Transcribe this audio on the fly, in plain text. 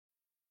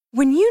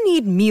When you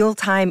need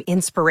mealtime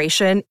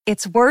inspiration,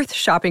 it's worth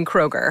shopping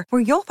Kroger,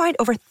 where you'll find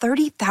over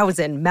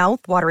 30,000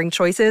 mouth-watering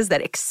choices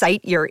that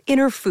excite your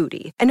inner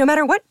foodie. And no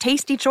matter what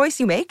tasty choice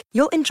you make,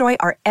 you'll enjoy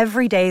our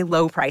everyday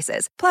low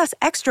prices, plus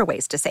extra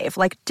ways to save,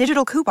 like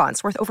digital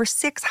coupons worth over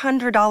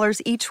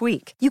 $600 each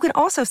week. You can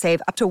also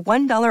save up to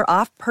 $1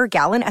 off per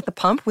gallon at the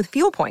pump with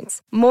fuel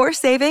points. More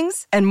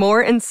savings and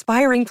more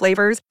inspiring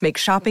flavors make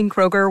shopping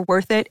Kroger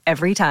worth it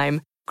every time.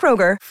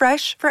 Kroger,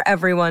 fresh for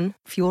everyone.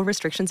 Fuel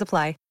restrictions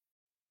apply.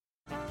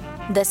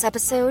 This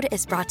episode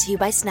is brought to you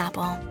by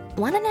Snapple.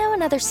 Want to know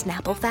another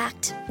Snapple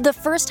fact? The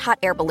first hot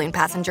air balloon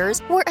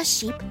passengers were a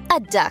sheep, a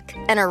duck,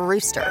 and a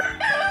rooster.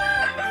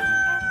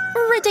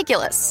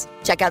 Ridiculous.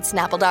 Check out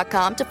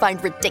Snapple.com to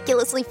find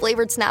ridiculously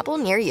flavored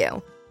Snapple near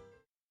you.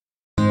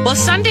 Well,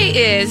 Sunday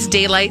is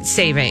daylight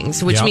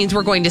savings, which means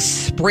we're going to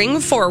spring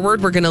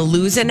forward. We're going to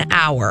lose an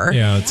hour.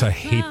 Yeah, I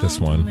hate this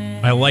one.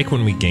 I like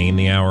when we gain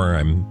the hour.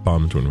 I'm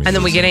bummed when we And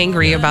then we get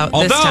angry about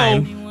this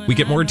time. Although, we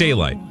get more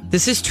daylight.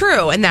 This is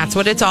true, and that's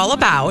what it's all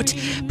about.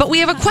 But we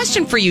have a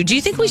question for you. Do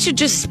you think we should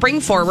just spring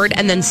forward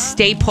and then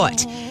stay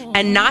put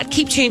and not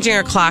keep changing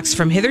our clocks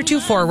from hitherto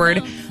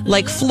forward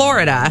like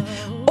Florida?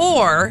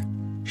 Or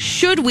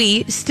should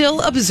we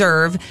still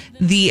observe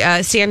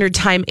the standard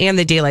time and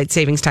the daylight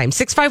savings time?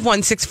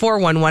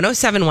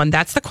 651-641-1071.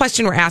 That's the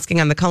question we're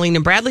asking on the Colleen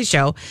and Bradley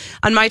Show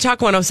on My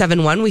Talk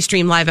 1071. We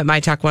stream live at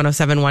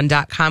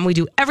MyTalk1071.com. We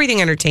do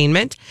everything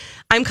entertainment.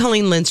 I'm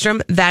Colleen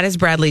Lindstrom. That is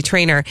Bradley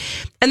Traynor.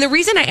 And the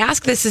reason I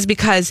ask this is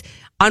because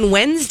on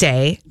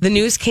Wednesday, the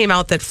news came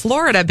out that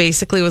Florida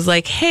basically was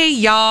like, hey,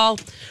 y'all,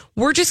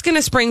 we're just going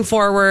to spring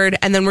forward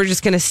and then we're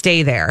just going to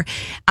stay there.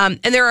 And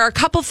there are a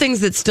couple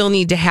things that still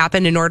need to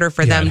happen in order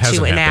for them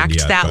to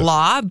enact that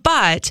law.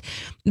 But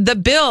the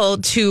bill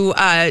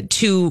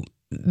to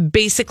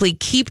basically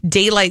keep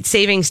daylight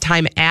savings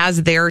time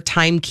as their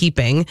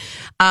timekeeping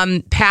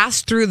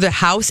passed through the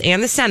House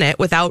and the Senate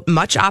without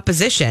much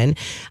opposition.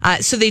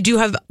 So they do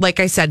have,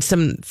 like I said,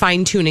 some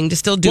fine tuning to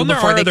still do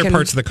before they can. There are other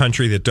parts of the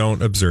country that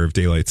don't observe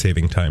daylight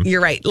saving time. You're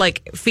right.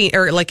 Like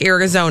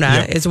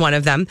Arizona is one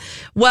of them.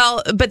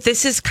 Well, but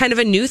this is kind of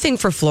a new thing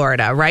for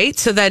Florida, right?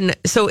 So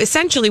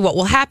essentially what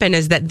will happen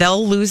is that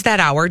they'll lose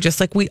that hour just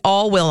like we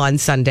all will on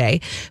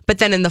Sunday. But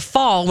then in the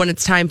fall, when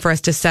it's time for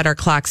us to set our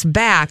clocks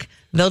back,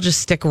 they'll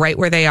just stick right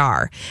where they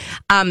are.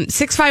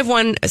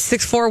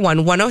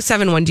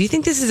 651-641-1071. Do you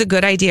think this is a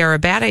good idea or a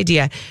bad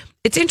idea?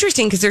 It's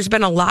interesting because there's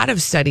been a lot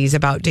of studies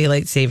about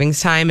daylight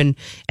savings time and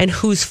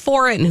who's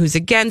for it and who's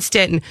against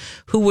it and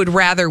who would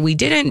rather we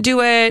didn't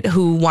do it,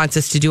 who wants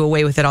us to do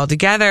away with it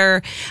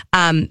altogether.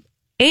 And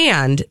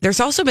there's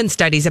also been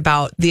studies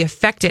about the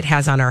effect it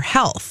has on our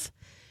health.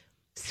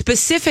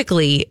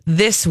 Specifically,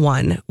 this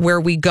one where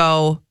we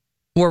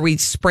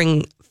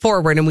spring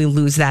forward and we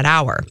lose that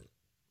hour.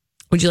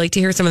 Would you like to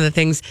hear some of the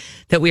things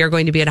that we are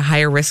going to be at a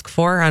higher risk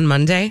for on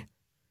Monday?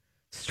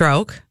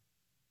 Stroke,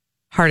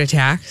 heart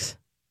attacks,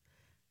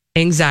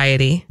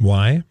 anxiety.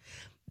 Why?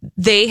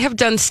 They have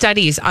done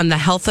studies on the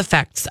health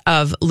effects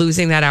of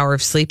losing that hour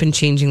of sleep and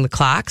changing the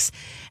clocks.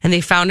 And they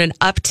found an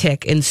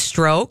uptick in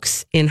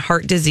strokes, in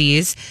heart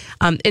disease,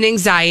 in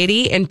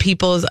anxiety, and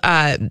people's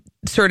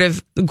sort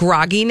of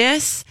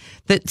grogginess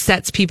that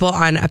sets people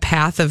on a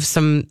path of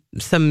some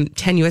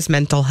tenuous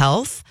mental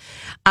health.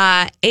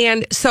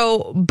 And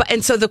so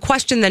the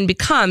question then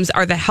becomes,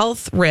 are the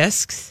health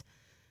risks,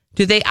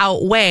 do they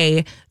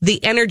outweigh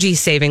the energy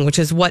saving, which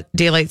is what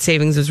daylight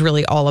savings is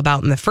really all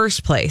about in the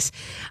first place?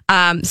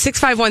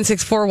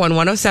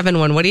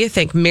 651-641-1071. What do you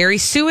think? Mary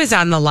Sue is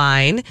on the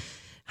line.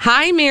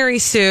 Hi, Mary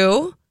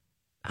Sue.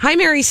 Hi,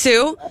 Mary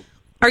Sue.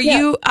 Are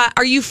you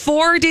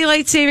for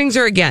daylight savings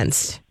or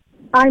against?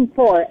 I'm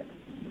for it.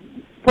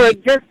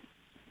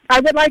 I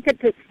would like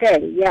it to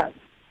stay, yes.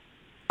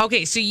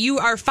 Okay, so you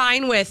are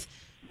fine with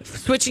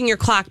switching your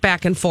clock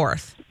back and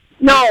forth?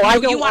 No, I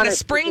don't. You want to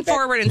spring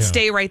forward and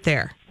stay right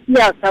there?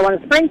 Yes, I want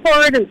to spring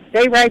forward and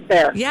stay right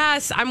there.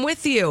 Yes, I'm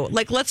with you.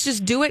 Like, let's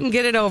just do it and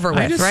get it over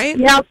with, right?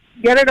 Yep,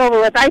 get it over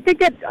with. I think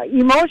it's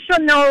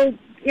emotionally,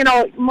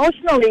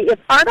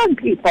 it's hard on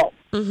people.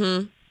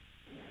 Mm-hmm.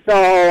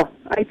 So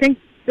I think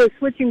the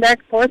switching back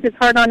and forth is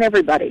hard on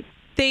everybody.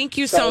 Thank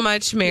you so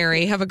much,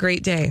 Mary. Have a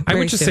great day. I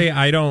would just say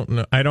I don't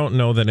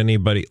know that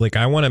anybody, like,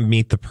 I want to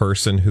meet the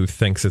person who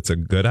thinks it's a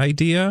good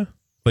idea.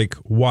 Like,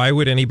 why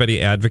would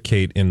anybody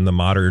advocate in the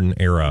modern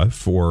era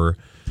for,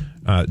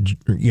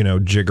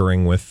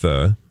 jiggering with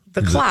the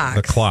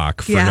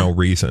clock for no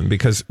reason?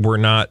 Because we're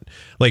not,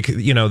 like,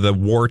 the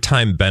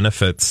wartime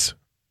benefits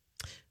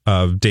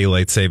of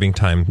daylight saving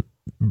time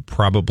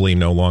probably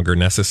no longer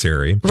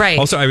necessary. Right.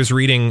 Also, I was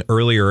reading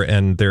earlier,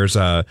 and there's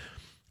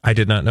I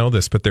did not know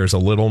this, but there's a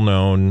little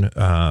known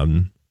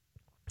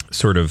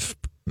sort of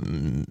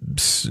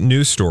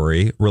news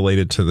story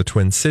related to the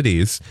Twin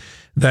Cities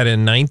that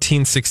in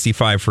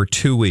 1965 for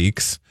 2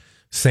 weeks,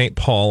 St.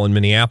 Paul and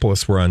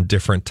Minneapolis were on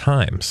different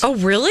times. Oh,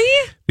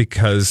 really?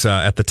 Because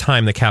at the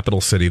time, the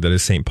capital city, that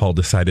is St. Paul,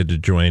 decided to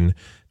join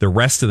the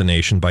rest of the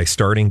nation by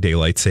starting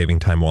daylight saving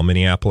time, while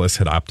Minneapolis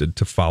had opted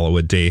to follow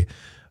a day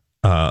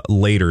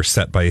later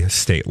set by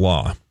state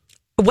law.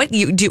 What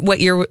you do? What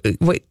year?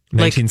 What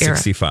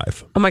 1965.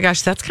 Era? Oh my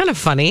gosh, that's kind of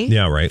funny.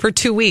 Yeah, right. For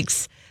 2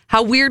 weeks,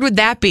 how weird would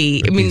that be?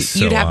 It'd I mean, be so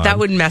you'd have odd. that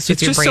would mess with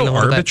it's your just brain so a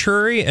little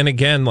arbitrary. And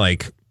again,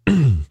 like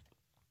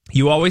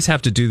you always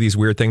have to do these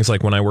weird things.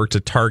 Like when I worked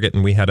at Target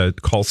and we had a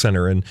call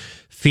center in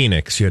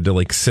Phoenix, you had to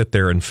like sit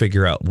there and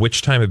figure out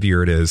which time of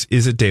year it is.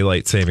 Is it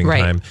daylight saving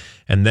Right. time?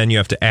 And then you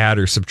have to add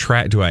or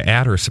subtract. Do I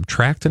add or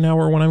subtract an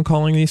hour when I'm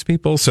calling these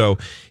people? So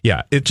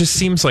yeah, it just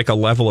seems like a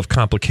level of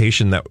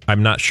complication that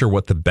I'm not sure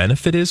what the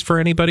benefit is for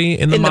anybody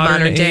in the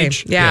modern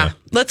age. day. Yeah.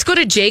 Let's go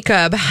to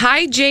Jacob.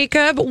 Hi,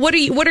 Jacob. What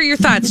are your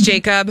thoughts,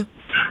 Jacob?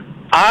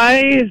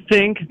 I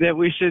think that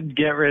we should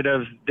get rid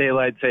of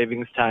daylight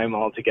savings time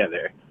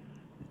altogether.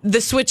 The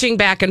switching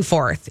back and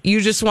forth. You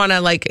just want to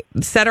like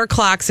set our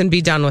clocks and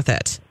be done with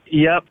it.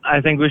 Yep,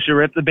 I think we should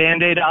rip the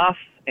Band-Aid off,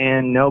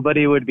 and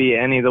nobody would be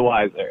any the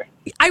wiser.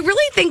 I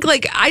really think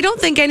I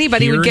don't think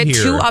anybody would get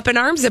too up in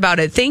arms about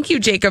it. Thank you,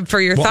 Jacob, for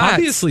your Well, thoughts.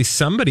 obviously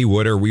somebody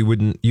would, or we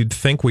wouldn't. You'd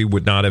think we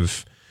would not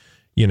have,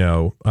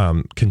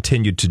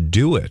 continued to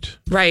do it.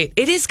 Right.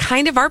 It is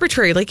kind of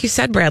arbitrary, like you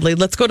said, Bradley.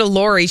 Let's go to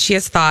Lori. She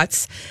has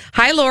thoughts.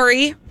 Hi,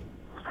 Lori.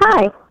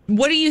 Hi.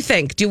 What do you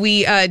think? Do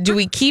we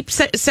keep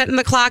setting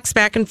the clocks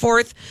back and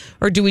forth,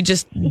 or do we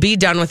just be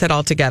done with it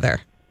altogether?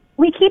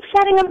 We keep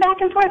setting them back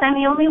and forth. I'm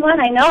the only one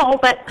I know,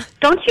 but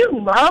don't you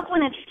love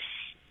when it's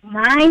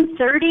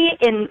 9:30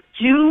 in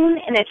June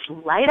and it's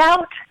light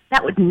out?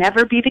 That would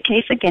never be the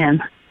case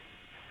again.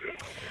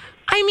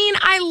 I mean,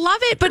 I love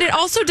it, but it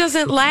also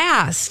doesn't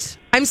last.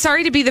 I'm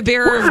sorry to be the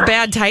bearer of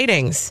bad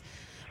tidings.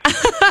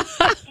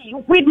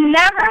 We'd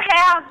never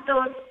have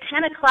those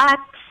 10 o'clock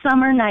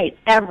summer nights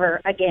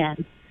ever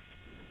again.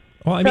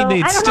 Well, I So, mean,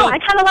 they'd I don't still. know. I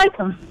kind of like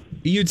them.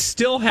 You'd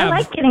still I have.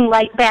 like getting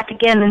light back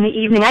again in the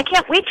evening. I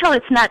can't wait till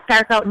it's not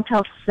dark out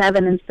until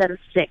 7 instead of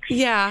 6.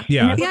 Yeah.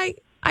 Yeah.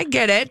 I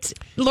get it.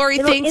 Lori,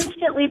 It'll thanks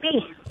instantly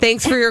be.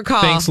 for your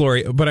call. Thanks,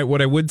 Lori. But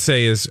what I would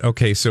say is,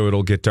 okay, so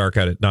it'll get dark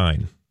out at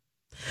 9.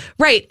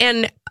 Right.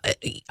 And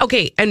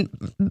okay. And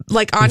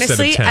like,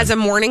 honestly, 10. as a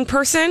morning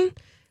person,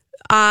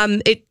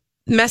 it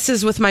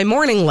messes with my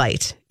morning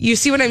light. You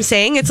see what I'm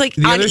saying? It's like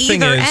The on other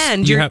thing either is,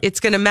 end, it's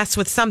going to mess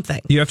with something.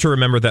 You have to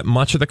remember that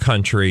much of the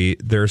country,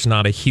 there's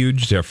not a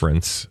huge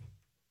difference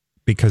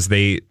because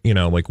they,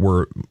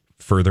 we're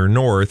further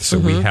north, so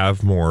we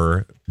have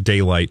more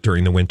daylight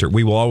during the winter.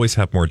 We will always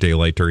have more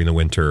daylight during the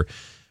winter.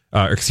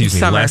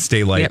 Summer. Less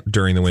daylight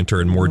during the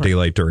winter and more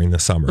daylight during the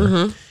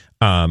summer.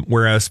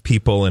 Whereas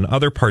people in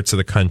other parts of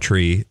the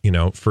country,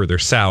 further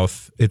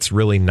south, it's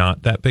really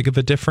not that big of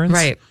a difference.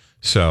 Right.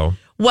 So,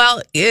 well,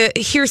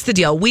 here's the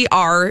deal. We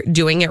are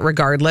doing it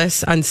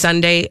regardless. On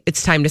Sunday,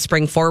 it's time to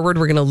spring forward.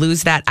 We're going to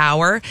lose that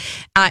hour.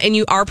 And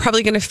you are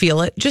probably going to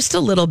feel it just a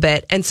little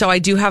bit. And so I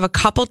do have a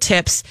couple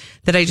tips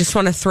that I just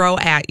want to throw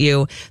at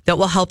you that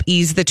will help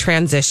ease the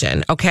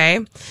transition. Okay.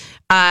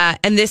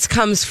 And this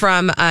comes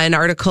from an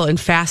article in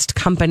Fast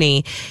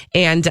Company.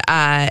 And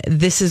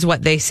this is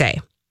what they say.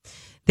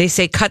 They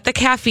say, cut the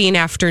caffeine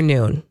after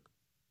noon.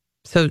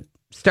 So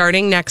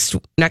starting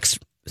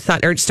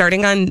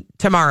starting on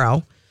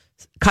tomorrow,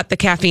 cut the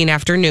caffeine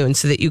after noon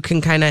so that you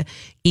can kind of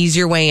ease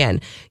your way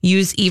in.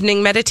 Use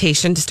evening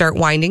meditation to start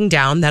winding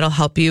down. That'll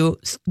help you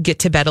get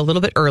to bed a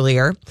little bit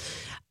earlier.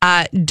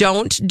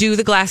 Don't do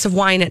the glass of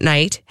wine at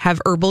night.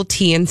 Have herbal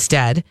tea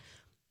instead.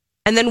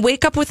 And then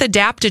wake up with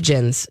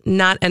adaptogens,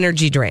 not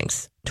energy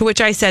drinks. To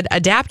which I said,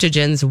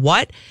 adaptogens,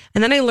 what?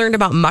 And then I learned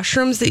about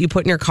mushrooms that you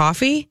put in your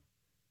coffee,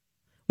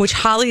 which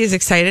Holly is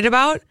excited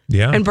about.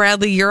 Yeah. And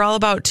Bradley, you're all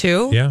about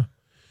too. yeah,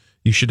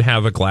 you should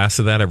have a glass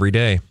of that every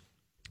day.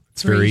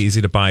 It's very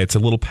easy to buy. It's a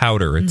little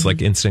powder. It's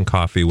like instant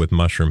coffee with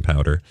mushroom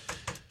powder.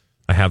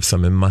 I have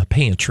some in my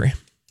pantry.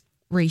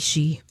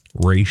 Reishi.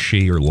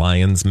 Reishi or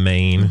lion's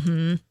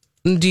mane.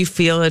 Do you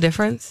feel a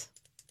difference?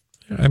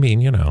 I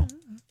mean,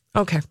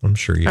 Okay. I'm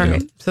sure you All do.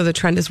 right. So the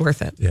trend is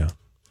worth it. Yeah.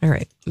 All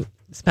right.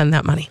 Spend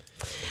that money.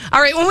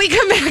 All right. When we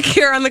come back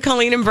here on the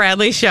Colleen and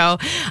Bradley show,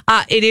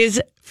 it is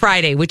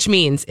Friday, which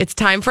means it's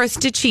time for us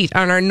to cheat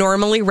on our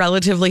normally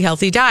relatively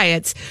healthy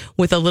diets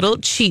with a little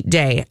cheat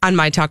day on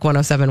My Talk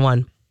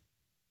 1071.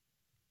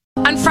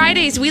 On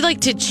Fridays, we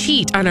like to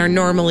cheat on our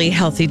normally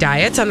healthy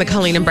diets on the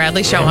Colleen and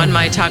Bradley show on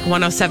My Talk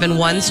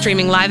 1071,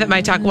 streaming live at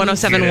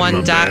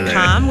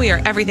MyTalk1071.com. We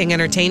are everything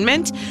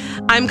entertainment.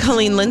 I'm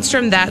Colleen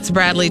Lindstrom. That's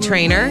Bradley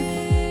Trainer.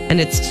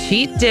 And it's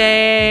cheat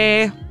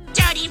day.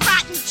 Dirty,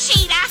 rotten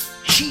cheater.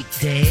 Cheat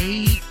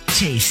Day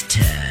Taste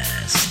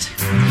Test.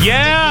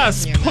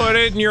 Yes, put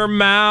it in your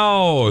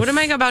mouth. What am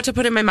I about to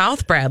put in my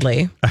mouth,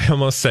 Bradley? I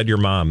almost said your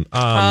mom.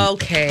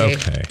 Okay.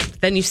 Okay.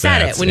 Then you said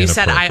That's it. When you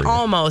said I inappropriate.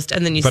 almost,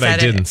 and then you But said I it.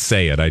 didn't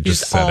say it. I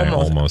just said I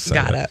almost said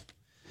got it.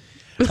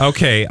 it.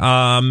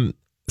 Okay.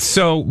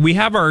 So we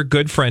have our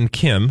good friend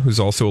Kim, who's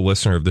also a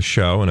listener of the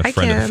show and a Hi,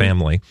 friend of the Kim.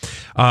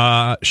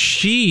 family.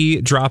 She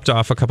dropped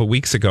off a couple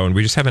weeks ago, and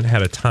we just haven't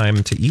had a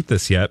time to eat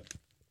this yet.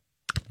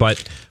 But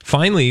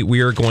finally,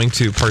 we are going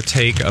to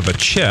partake of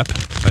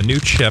a new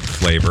chip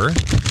flavor.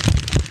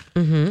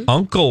 Mm-hmm.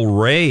 Uncle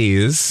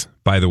Ray's,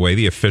 by the way,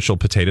 the official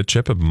potato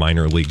chip of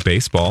minor league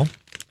baseball.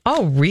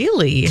 Oh,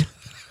 really?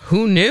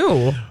 Who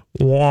knew?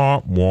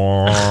 Wah,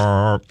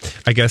 wah.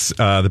 I guess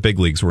the big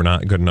leagues were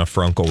not good enough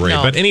for Uncle Ray.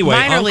 No. But anyway,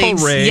 Minor Uncle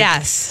leagues, Ray.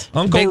 yes.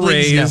 Uncle Big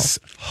leagues, Ray's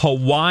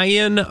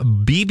Hawaiian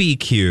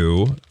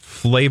BBQ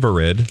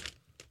flavored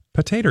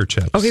potato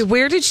chips. Okay,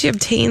 where did she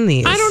obtain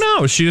these? I don't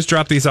know. She just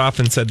dropped these off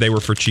and said they were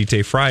for Cheat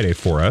Day Friday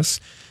for us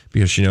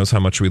because she knows how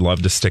much we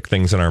love to stick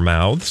things in our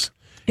mouths.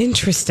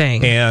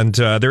 Interesting. And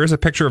there is a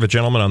picture of a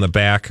gentleman on the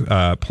back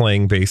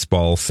playing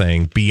baseball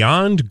saying,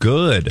 "Beyond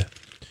good."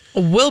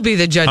 We'll be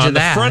the judge on of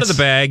that. On the front of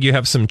the bag, you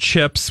have some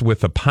chips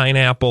with a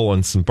pineapple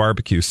and some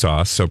barbecue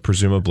sauce. So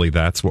presumably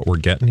that's what we're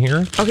getting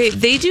here. Okay,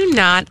 they do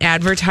not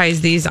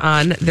advertise these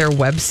on their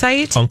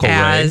website. Uncle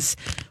Ray.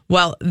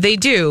 Well, they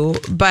do,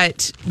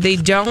 but they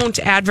don't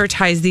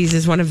advertise these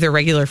as one of their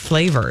regular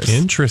flavors.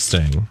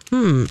 Interesting.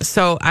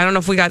 So I don't know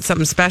if we got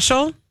something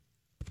special.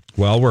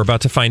 Well, we're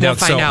about to find out.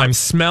 Find out. I'm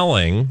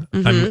smelling.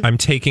 I'm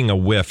taking a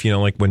whiff. You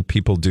know, like when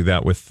people do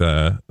that with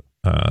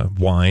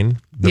wine.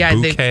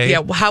 The bouquet.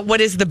 What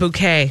is the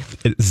bouquet?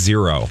 It's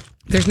 0.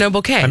 There's no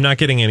bouquet. I'm not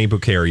getting any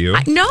bouquet. Are you?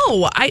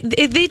 No.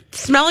 They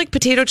smell like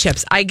potato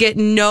chips. I get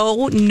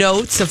no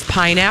notes of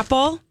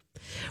pineapple.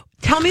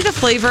 Tell me the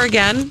flavor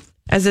again,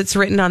 as it's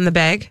written on the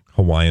bag.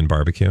 Hawaiian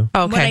barbecue.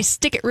 Okay. When I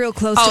stick it real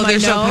close to my nose.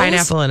 There's no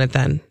pineapple in it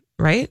then,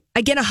 right?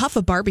 I get a huff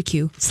of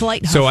barbecue.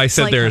 Slight huff. So I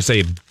said slight there's huff.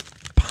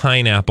 a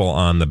pineapple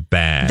on the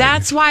bag.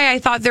 That's why I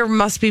thought there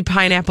must be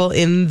pineapple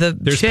in the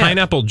There's chip.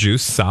 pineapple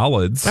juice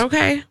solids.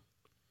 Okay.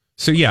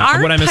 So yeah,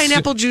 Aren't what I'm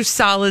pineapple juice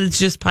solids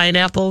just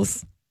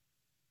pineapples?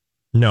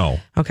 No.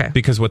 Okay.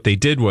 Because what they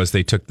did was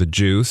they took the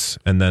juice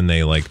and then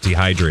they like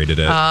dehydrated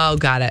it. Oh,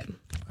 got it.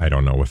 I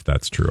don't know if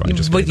that's true. I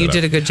just But you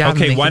did a good job.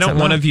 Okay, of why making don't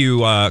one something of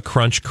you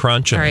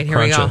crunch and All right, here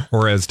we crunch go.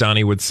 or as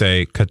Donnie would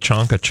say,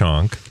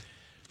 ka-chonk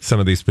some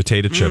of these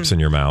potato chips in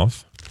your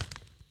mouth.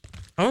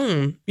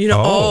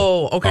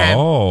 okay.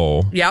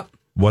 Oh. Yep.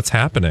 What's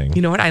happening?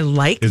 You know what? I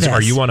like this.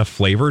 Are you on a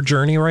flavor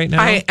journey right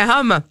now? I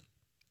am.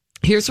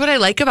 Here's what I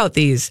like about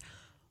these.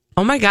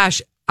 Oh my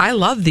gosh, I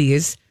love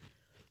these.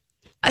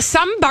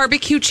 Some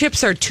barbecue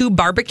chips are too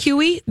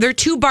barbecue-y. They're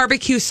too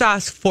barbecue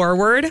sauce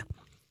forward.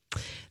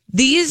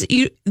 These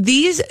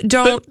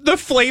don't. The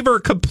flavor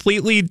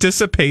completely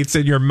dissipates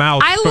in your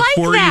mouth I like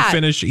before that. you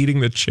finish eating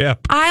the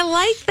chip. I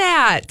like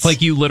that.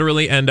 Like you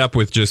literally end up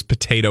with just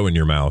potato in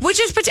your mouth. Which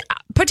is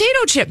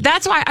potato chip.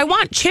 That's why I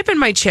want chip in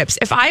my chips.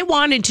 If I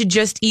wanted to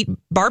just eat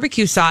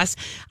barbecue sauce,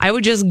 I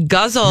would just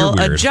guzzle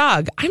a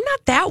jug. I'm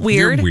not that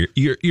weird. You're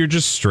weird. You're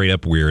just straight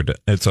up weird.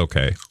 It's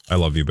okay. I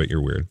love you, but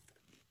you're weird.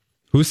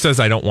 Who says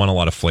I don't want a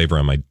lot of flavor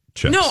on my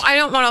chips? No, I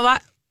don't want a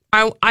lot.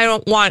 I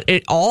don't want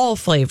it all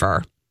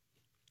flavor.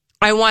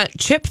 I want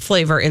chip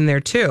flavor in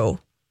there too.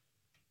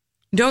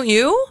 Don't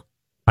you?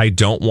 I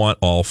don't want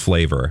all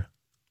flavor.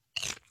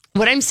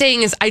 What I'm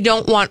saying is I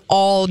don't want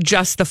all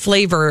just the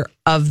flavor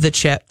of the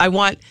chip. I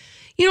want,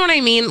 you know what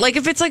I mean? Like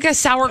if it's like a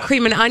sour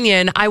cream and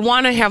onion, I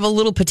want to have a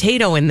little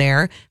potato in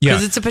there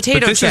because it's a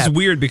potato but this chip. is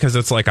weird because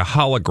it's like a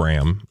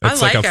hologram.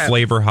 It's like a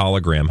flavor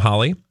hologram.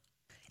 Holly?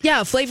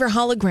 Yeah, flavor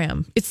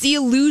hologram. It's the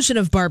illusion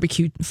of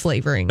barbecue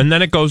flavoring. And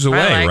then it goes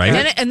away,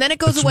 right? And then it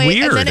goes It's away,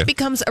 weird. and then it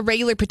becomes a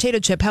regular potato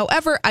chip.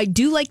 However, I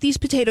do like these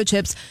potato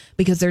chips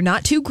because they're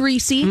not too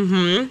greasy.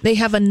 Mm-hmm. They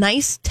have a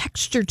nice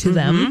texture to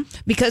them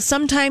because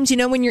sometimes, you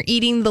know, when you're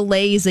eating the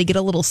Lay's, they get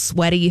a little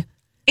sweaty.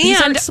 These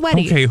aren't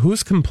sweaty. Okay,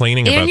 who's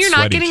complaining about and you're not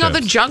sweaty getting all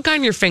the chips? junk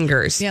on your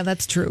fingers. Yeah,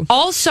 that's true.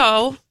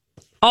 Also,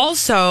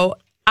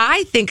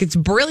 I think it's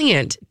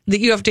brilliant that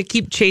you have to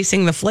keep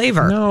chasing the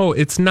flavor. No,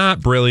 it's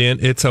not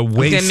brilliant. It's a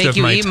waste of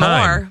my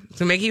time. It's going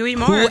to make you eat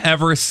more.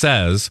 Whoever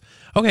says,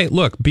 okay,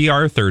 look, B.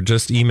 Arthur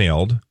just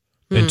emailed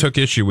and took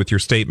issue with your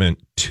statement,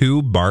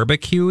 too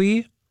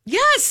barbecue-y?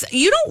 Yes,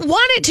 you don't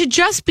want it to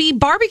just be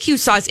barbecue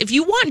sauce. If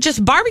you want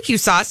just barbecue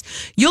sauce,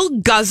 you'll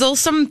guzzle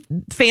some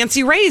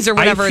fancy Rays or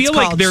whatever it's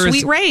called,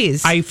 Sweet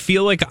Rays. I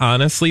feel like,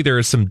 honestly, there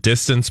is some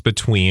distance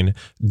between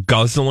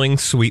guzzling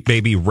Sweet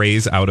Baby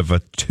Rays out of a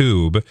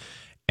tube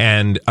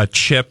and a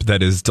chip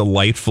that is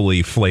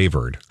delightfully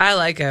flavored. I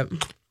like it.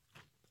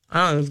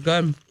 Oh, it's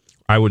good.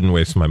 I wouldn't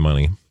waste my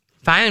money.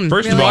 Fine.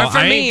 First of all,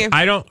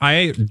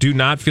 I do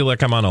not feel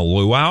like I'm on a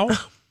luau.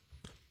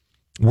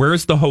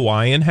 Where's the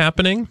Hawaiian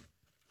happening?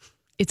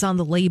 It's on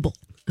the label.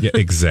 Yeah,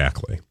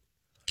 exactly.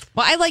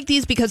 Well, I like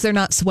these because they're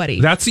not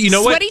sweaty. That's, you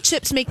know what? Sweaty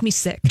chips make me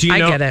sick. Do you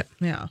know, I get it.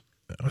 Yeah.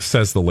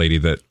 Says the lady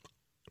that.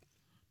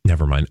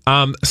 Never mind.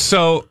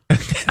 So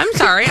I'm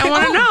sorry. I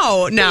want to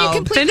know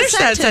now. Finish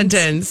that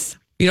sentence.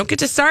 You don't get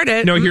to start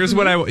it. No, here's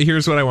what I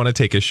want to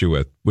take issue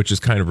with, which is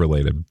kind of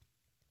related.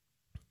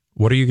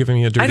 What are you giving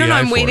me a dirty eye for? I don't know.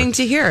 I'm waiting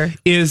to hear.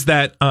 Is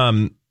that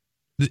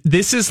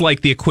this is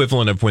like the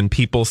equivalent of when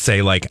people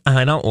say like,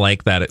 I don't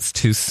like that, it's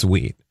too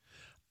sweet.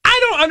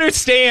 I don't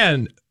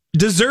understand.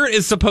 Dessert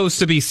is supposed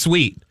to be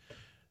sweet.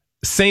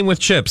 Same with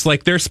chips.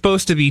 Like they're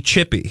supposed to be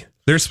chippy.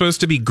 They're supposed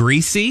to be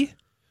greasy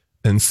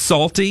and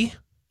salty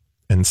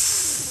and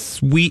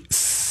sweet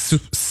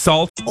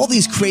salt. All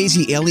these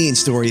crazy alien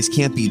stories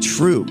can't be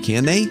true,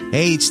 can they?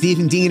 Hey, it's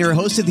Stephen Diener,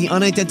 host of the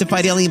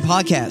Unidentified Alien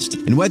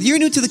Podcast. And whether you're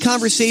new to the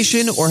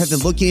conversation or have been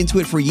looking into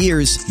it for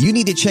years, you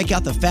need to check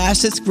out the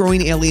fastest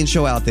growing alien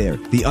show out there,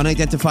 the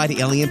Unidentified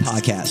Alien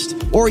Podcast,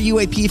 or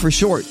UAP for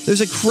short.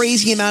 There's a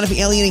crazy amount of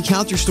alien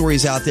encounter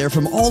stories out there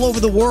from all over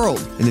the world.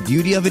 And the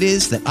beauty of it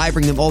is that I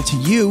bring them all to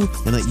you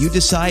and let you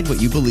decide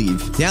what you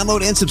believe.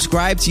 Download and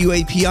subscribe to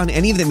UAP on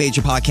any of the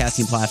major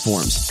podcasting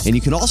platforms. And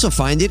you can also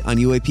find it on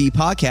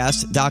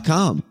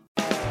UAPpodcast.com.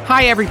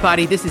 Hi,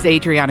 everybody. This is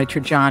Adriana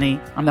Trajani.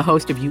 I'm the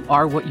host of You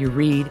Are What You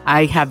Read.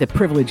 I have the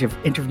privilege of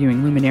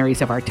interviewing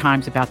luminaries of our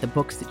times about the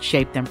books that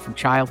shaped them from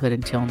childhood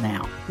until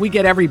now. We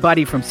get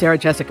everybody from Sarah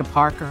Jessica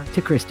Parker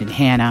to Kristen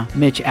Hanna,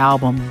 Mitch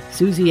Albom,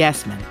 Susie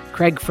Essman,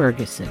 Craig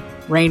Ferguson,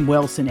 Rainn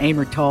Wilson,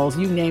 Amor Tolls,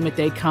 you name it,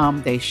 they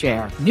come, they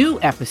share. New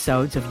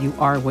episodes of You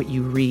Are What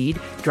You Read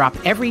drop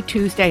every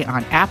Tuesday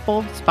on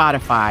Apple,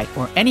 Spotify,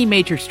 or any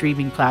major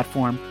streaming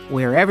platform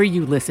wherever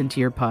you listen to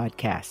your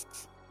podcasts.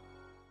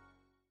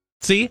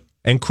 See?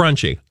 And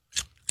crunchy.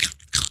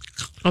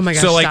 Oh my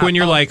gosh. So like stop. when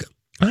you're like,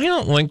 I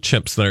don't like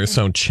chips that are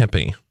so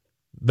chippy,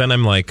 then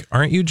I'm like,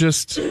 aren't you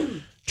just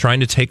trying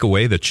to take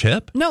away the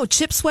chip? No,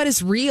 chip sweat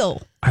is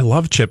real. I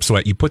love chip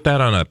sweat. You put that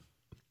on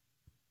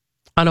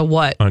a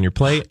what? On your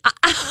plate.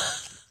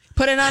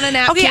 Put it on a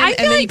napkin. Okay, I feel and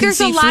then like you can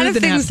there's a see lot through of the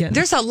things. napkin.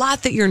 There's a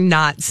lot that you're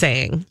not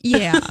saying.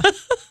 Yeah.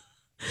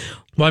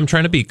 Well, I'm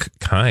trying to be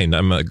kind.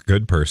 I'm a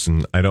good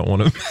person. I don't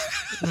want to.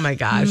 Oh my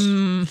gosh.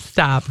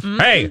 Stop.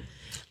 Hey.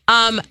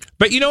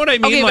 But you know what I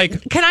mean? Okay,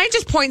 like, can I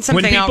just point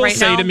something when out people right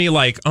say now? to me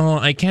like, "Oh,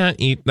 I can't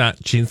eat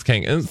that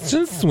cheesecake. It's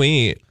just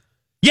sweet."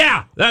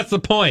 Yeah, that's the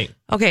point.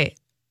 Okay.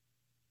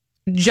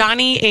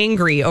 Johnny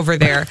Angry over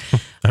there.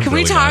 Can we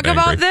really talk not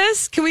about angry.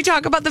 this? Can we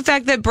talk about the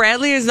fact that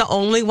Bradley is the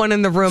only one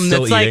in the room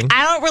Still that's eating? like,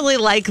 I don't really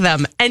like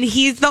them. And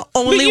he's the But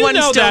only you one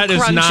know still that is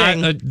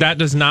crunching. not that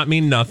does not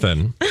mean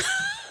nothing.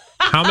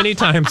 How many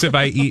times have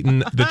I eaten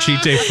the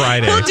cheat day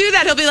Friday? He'll do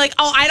that. He'll be like,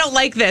 oh, I don't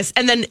like this.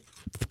 And then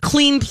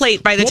clean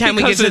plate by the time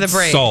we get to the it's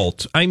break.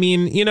 Salt. I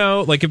mean, you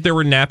know, like if there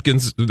were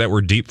napkins that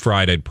were deep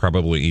fried, I'd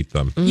probably eat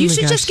them. You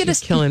should just get you're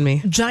killing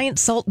me. giant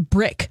salt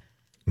brick.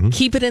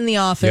 Keep it in the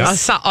office. Yeah.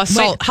 A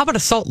salt. How about a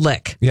salt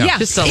lick? Yeah.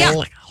 Just a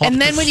lick. And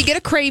then when you get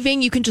a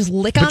craving, you can just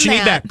lick on But you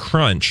need that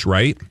crunch,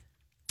 right?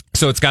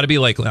 So it's got to be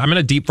like, I'm going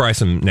to deep fry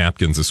some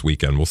napkins this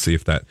weekend. We'll see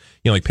if that,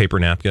 like paper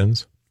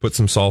napkins, put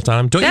some salt on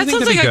them. Don't That you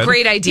think sounds that'd like be a good?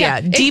 great idea.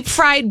 Yeah, Deep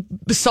fried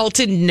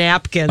salted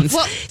napkins.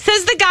 Well-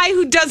 says the guy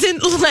who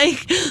doesn't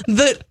like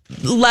the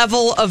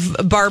level of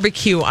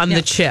barbecue on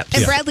the chips.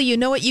 And Bradley, you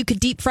know what you could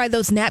deep fry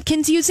those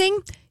napkins using?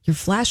 Your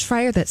flash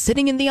fryer that's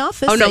sitting in the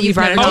office. Oh, no, that he you've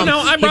brought it never home. done.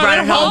 Oh, no, I He brought brought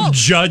it it home. home.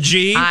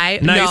 Judgy.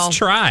 Nice no,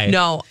 try.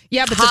 No.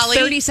 Yeah, but Holly,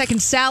 the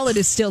 30-second salad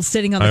is still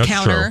sitting on the That's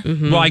counter.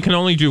 true. Well, I can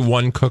only do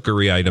one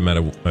cookery item at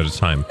a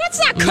time. That's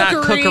not cookery.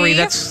 not cookery,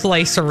 that's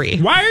slicery.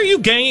 Why are you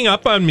ganging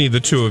up on me, the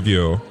two of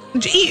you?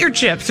 Eat your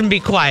chips and be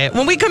quiet.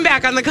 When we come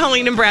back on the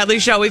Colleen and Bradley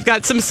show, we've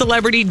got some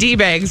celebrity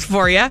D-bags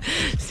for you.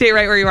 Stay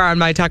right where you are on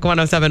My Talk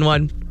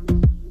 1071.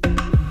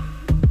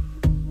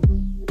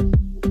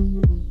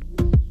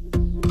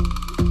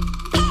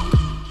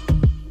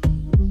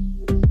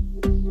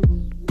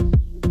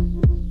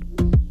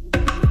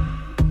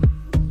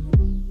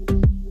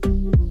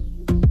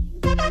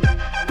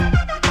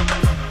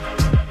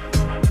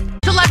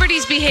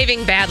 Celebrities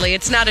behaving badly.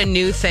 It's not a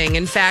new thing.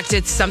 In fact,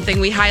 it's something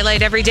we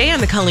highlight every day on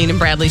the Colleen and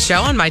Bradley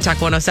show on My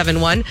Talk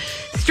 1071.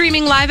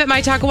 Streaming live at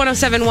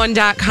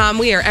MyTalk1071.com.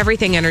 We are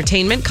everything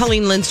entertainment.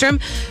 Colleen Lindstrom,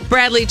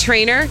 Bradley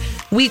Trainer.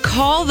 We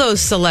call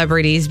those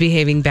celebrities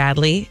behaving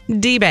badly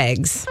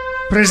D-bags.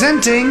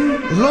 Presenting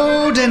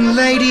Lord and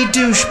Lady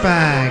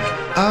Douchebag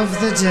of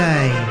the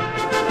Day.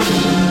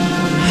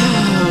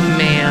 Oh,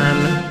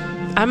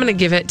 man. I'm going to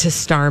give it to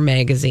Star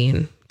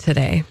Magazine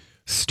today.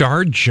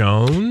 Star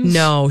Jones?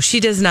 No, she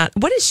does not.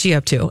 What is she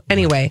up to?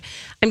 Anyway,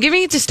 I'm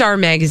giving it to Star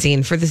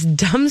Magazine for this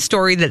dumb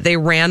story that they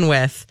ran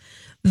with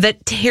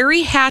that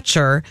Terry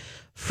Hatcher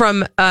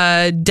from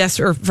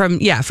Desperate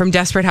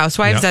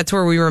Housewives, Yep. that's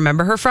where we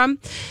remember her from,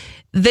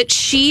 that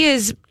she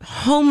is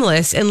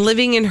homeless and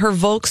living in her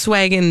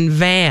Volkswagen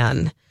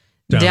van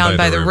down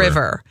by the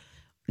river.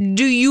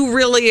 Do you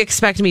really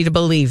expect me to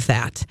believe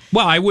that?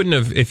 Well, I wouldn't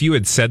have. If you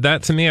had said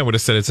that to me, I would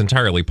have said it's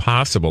entirely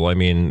possible. I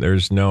mean,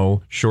 there's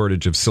no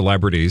shortage of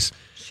celebrities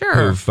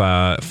who've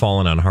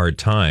fallen on hard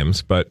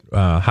times. But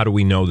how do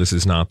we know this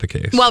is not the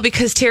case? Well,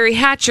 because Terry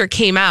Hatcher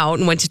came out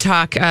and went to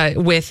talk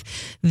with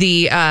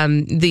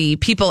the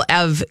people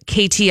of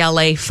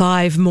KTLA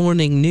 5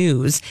 Morning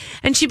News.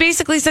 And she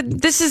basically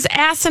said, this is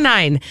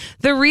asinine.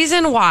 The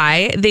reason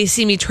why they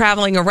see me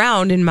traveling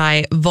around in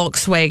my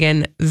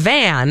Volkswagen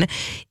van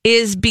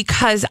is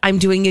because I'm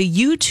doing a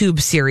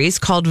YouTube series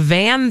called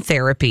Van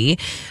Therapy.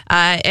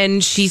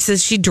 And she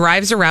says she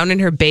drives around in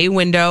her bay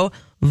window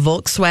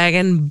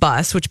Volkswagen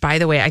bus, which, by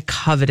the way, I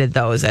coveted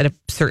those at a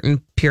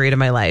certain period of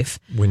my life.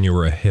 When you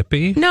were a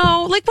hippie?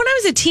 No, like when I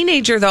was a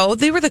teenager, though,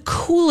 they were the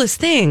coolest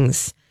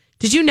things.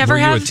 Did you never were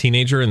have? you a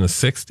teenager in the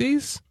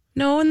 60s?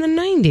 No, in the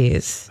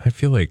 90s. I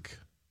feel like...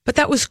 But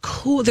that was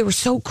cool. They were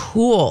so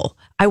cool.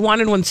 I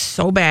wanted one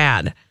so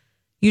bad.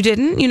 You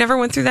didn't? You never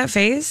went through that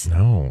phase?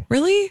 No.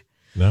 Really?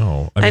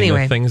 No. I mean,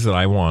 Anyway. the things that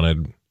I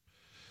wanted,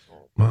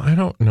 well, I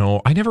don't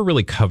know. I never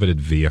really coveted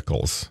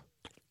vehicles.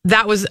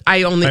 That was,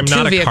 I'm two not a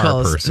car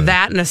vehicles. person.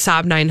 That and a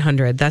Saab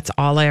 900. That's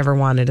all I ever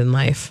wanted in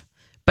life.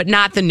 But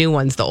not the new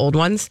ones, the old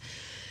ones.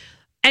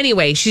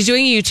 Anyway, she's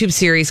doing a YouTube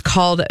series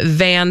called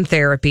Van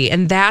Therapy,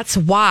 and that's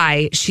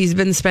why she's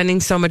been spending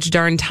so much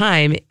darn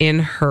time in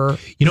her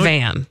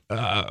van.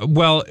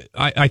 Well,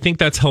 I think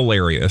that's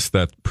hilarious,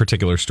 that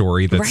particular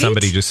story, that Right?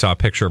 somebody just saw a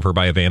picture of her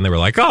by a van. They were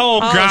like,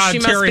 oh God, she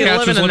must Terry be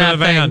Hatcher's living in living in a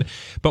that van. thing.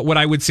 But what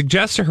I would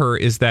suggest to her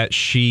is that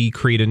she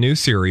create a new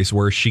series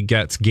where she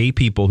gets gay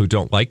people who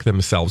don't like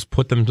themselves,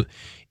 put them...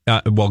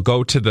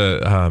 go to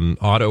the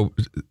auto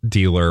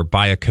dealer,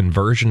 buy a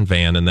conversion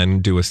van, and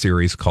then do a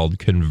series called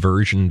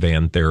Conversion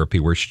Van Therapy,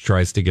 where she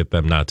tries to get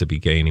them not to be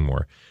gay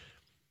anymore.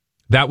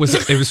 That was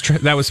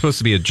supposed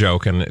to be a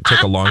joke, and it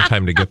took a long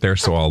time to get there.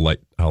 So I'll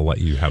let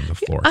you have the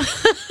floor.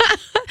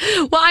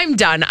 Well, I'm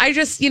done. I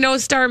just,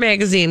 Star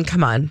Magazine.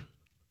 Come on,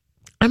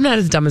 I'm not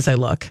as dumb as I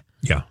look.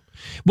 Yeah.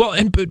 Well,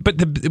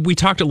 we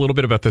talked a little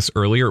bit about this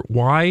earlier.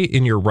 Why,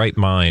 in your right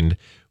mind,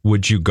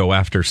 would you go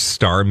after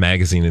Star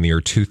Magazine in the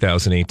year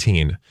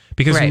 2018?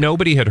 Because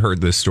nobody had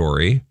heard this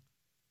story,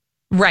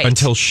 right?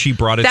 Until she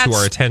brought it to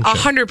our attention.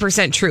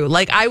 100% true.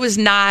 Like, I was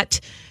not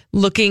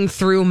looking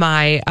through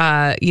my,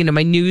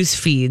 my news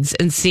feeds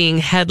and seeing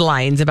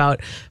headlines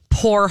about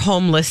poor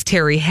homeless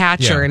Terry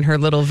Hatcher in her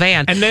little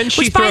van. And then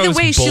she Which, by throws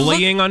the way,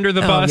 bullying under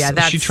the bus.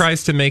 Yeah, she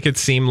tries to make it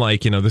seem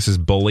like, this is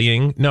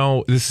bullying.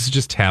 No, this is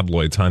just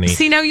tabloids, honey.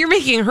 See, now you're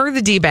making her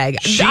the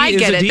D-bag. She I is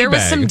get a it. There was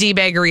D-bag. some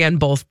D-baggery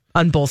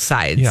on both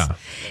sides. Yeah.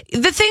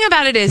 The thing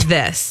about it is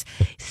this.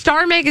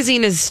 Star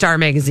Magazine is Star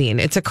Magazine.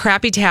 It's a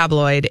crappy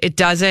tabloid.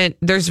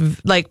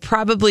 There's like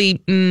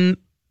probably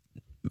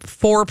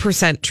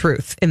 4%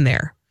 truth in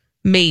there.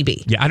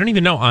 Maybe. Yeah, I don't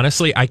even know.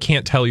 Honestly, I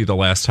can't tell you the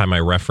last time I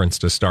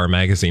referenced a Star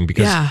Magazine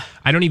because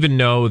I don't even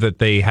know that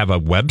they have a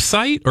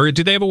website. Or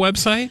do they have a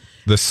website?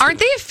 Aren't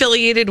they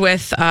affiliated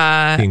with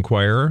The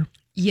Inquirer?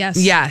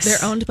 Yes.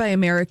 They're owned by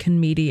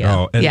American Media.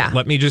 Oh, and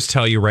let me just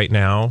tell you right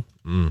now.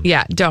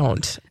 Yeah,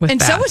 don't.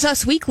 So is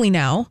Us Weekly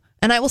now.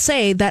 And I will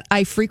say that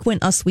I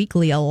frequent Us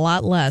Weekly a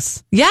lot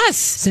less. Yes.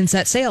 Since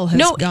that sale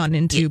has gone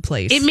into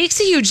place. It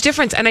makes a huge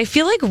difference. And I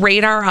feel like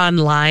Radar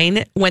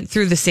Online went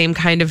through the same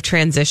kind of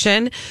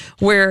transition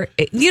where,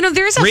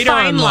 there's a Radar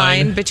fine Online.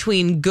 line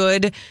between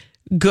good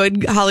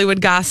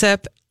Hollywood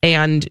gossip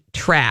and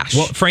trash.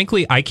 Well,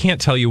 frankly, I can't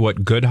tell you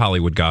what good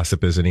Hollywood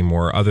gossip is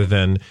anymore other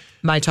than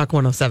My Talk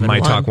 107.1. My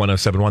Talk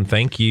 107.1.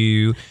 Thank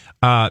you.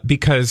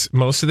 Because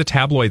most of the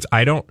tabloids,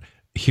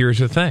 here's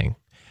the thing.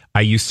 I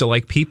used to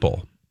like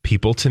People.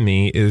 People to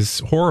me is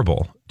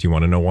horrible. Do you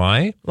want to know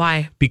why?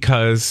 Why?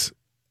 Because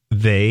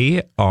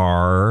they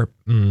are,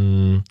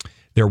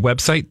 their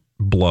website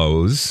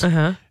blows.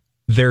 Uh-huh.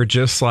 They're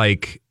just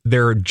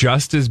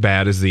as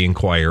bad as the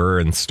Inquirer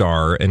and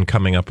Star and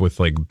coming up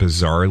with like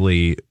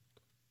bizarrely,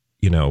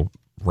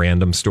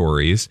 random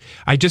stories.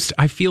 I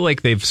feel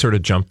like they've sort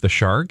of jumped the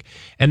shark.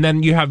 And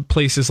then you have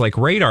places like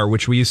Radar,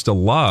 which we used to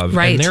love.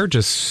 Right. And they're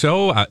just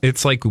so,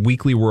 it's like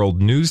Weekly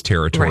World News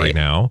territory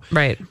now.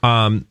 Right.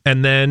 And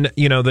then,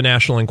 the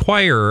National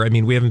Enquirer, I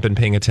mean, we haven't been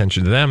paying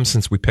attention to them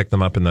since we picked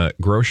them up in the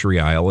grocery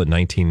aisle in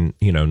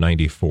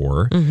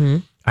 1994. Mm-hmm.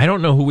 I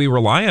don't know who we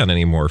rely on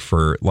anymore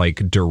for like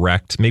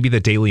direct, maybe the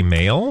Daily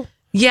Mail.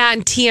 Yeah,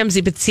 and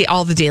TMZ, but see,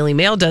 all the Daily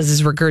Mail does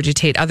is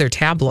regurgitate other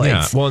tabloids.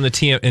 Yeah, well, and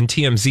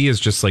TMZ is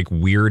just like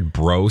weird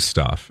bro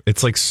stuff.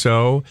 It's like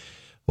so,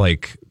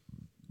 like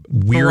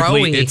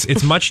weirdly, Bro-y.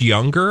 it's much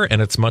younger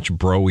and it's much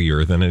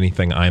broier than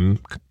anything I'm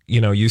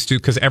used to.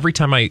 Because every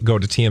time I go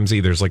to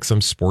TMZ, there's like some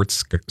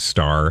sports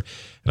star,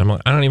 and I'm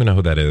like, I don't even know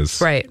who that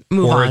is. Right,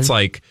 move or on. it's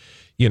like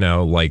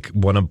like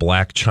one of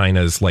Black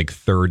China's like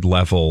third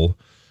level.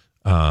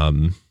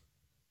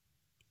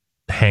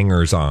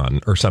 Hangers on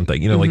or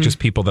something, like just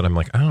people that I'm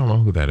like, I don't know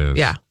who that is.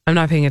 Yeah, I'm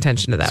not paying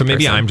attention to that. So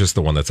maybe person. I'm just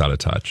the one that's out of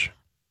touch.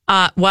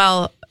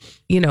 Well,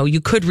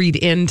 you could read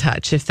In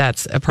Touch if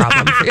that's a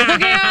problem for you.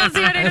 Okay, I'll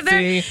see what I did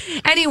there.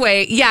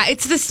 Anyway, yeah,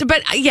 it's this,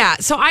 but yeah,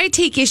 so I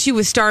take issue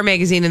with Star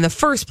Magazine in the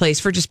first place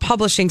for just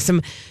publishing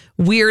some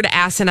weird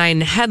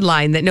asinine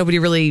headline that nobody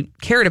really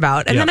cared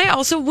about. And then I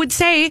also would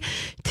say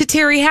to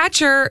Terry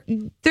Hatcher,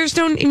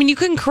 you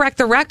couldn't correct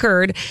the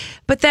record,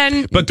 but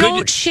then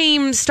don't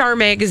shame Star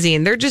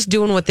Magazine. They're just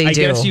doing what they do. I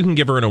guess you can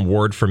give her an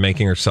award for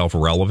making herself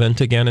relevant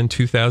again in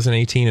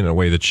 2018 in a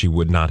way that she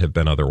wowould not have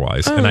been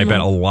otherwise. And I bet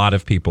a lot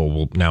of people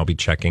will now be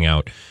checking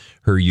out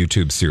her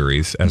YouTube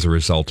series as a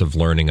result of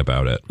learning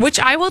about it. Which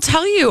I will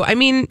tell you, I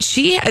mean,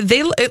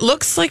 it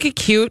looks like a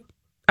cute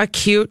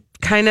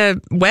kind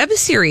of web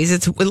series.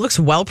 It looks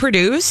well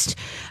produced.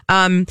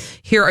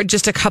 Here are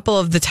just a couple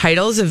of the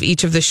titles of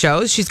each of the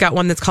shows. She's got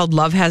one that's called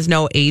Love Has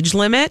No Age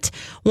Limit,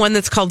 one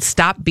that's called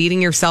Stop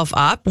Beating Yourself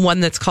Up,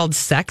 one that's called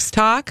Sex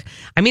Talk.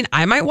 I mean,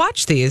 I might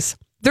watch these.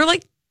 They're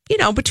like,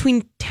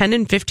 between 10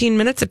 and 15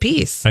 minutes a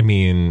piece. I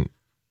mean,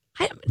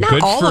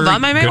 not all of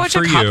them. I might watch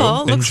a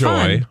couple. Looks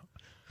Enjoy. fun.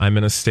 I'm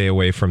going to stay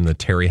away from the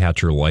Terry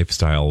Hatcher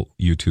lifestyle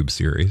YouTube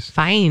series.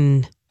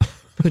 Fine.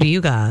 Who do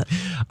you got?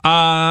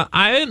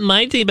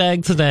 My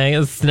D-bag today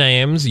is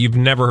names. You've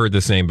never heard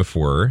this name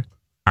before.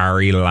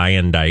 Ari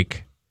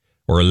Leyendyk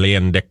or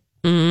Leyendyk.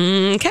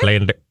 Okay.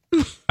 Leyendyk.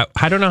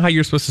 I don't know how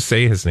you're supposed to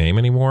say his name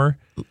anymore.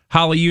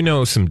 Holly, you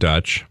know some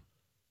Dutch.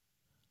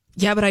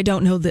 Yeah, but I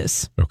don't know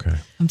this. Okay.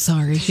 I'm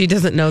sorry. She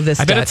doesn't know this.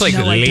 I bet Dutch. it's like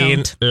No, I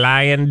don't.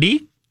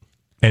 Leyendyk.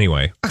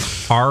 Anyway,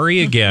 Ari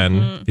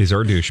again is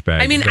our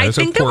douchebag. I mean, I because,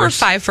 think of that we're course,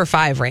 5 for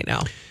 5 right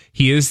now.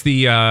 He is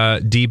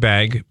the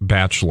D-bag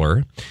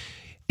bachelor.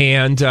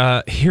 And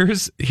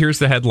here's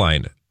the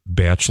headline.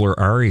 Bachelor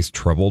Ari's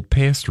troubled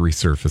past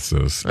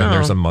resurfaces. And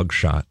there's a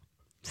mugshot.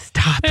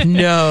 Stop.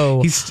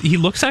 No. He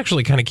looks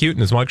actually kind of cute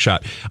in his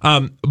mugshot.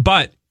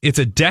 But it's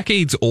a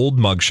decades-old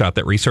mugshot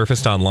that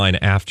resurfaced online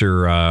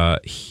after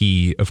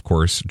he, of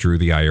course, drew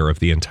the ire of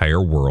the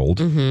entire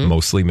world,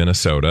 mostly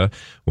Minnesota,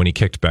 when he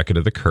kicked Becca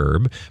to the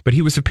curb. But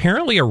he was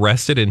apparently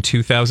arrested in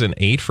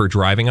 2008 for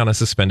driving on a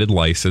suspended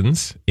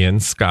license in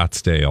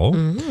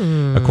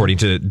Scottsdale, according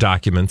to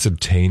documents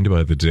obtained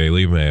by the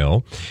Daily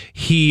Mail.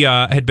 He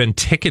had been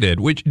ticketed,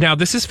 which now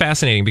this is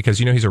fascinating because,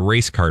 he's a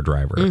race car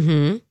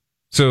driver.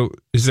 So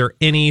is there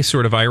any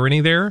sort of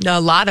irony there?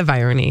 A lot of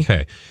irony.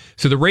 Okay.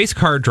 So the race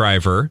car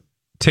driver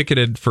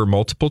ticketed for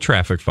multiple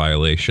traffic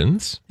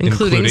violations,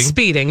 including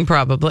speeding,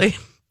 probably.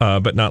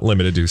 But not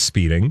limited to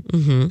speeding.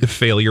 The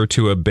failure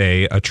to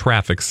obey a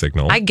traffic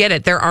signal. I get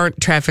it. There aren't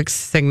traffic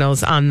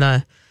signals on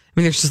the...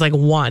 there's just like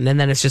one, and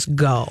then it's just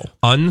go.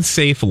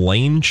 Unsafe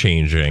lane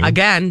changing.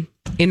 Again,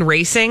 in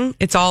racing,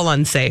 it's all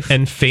unsafe.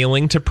 And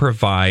failing to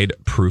provide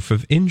proof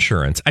of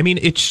insurance. I mean,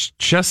 it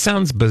just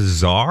sounds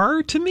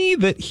bizarre to me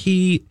that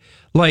he,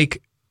 it's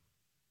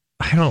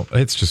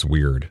just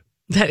weird.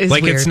 That is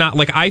weird. It's not,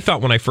 I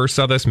thought when I first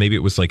saw this, maybe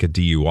it was like a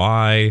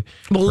DUI.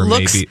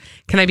 Well,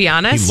 can I be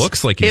honest? He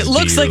looks like he's It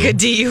looks like a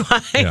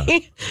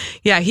DUI.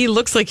 Yeah, he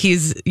looks like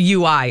he's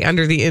UI,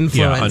 under the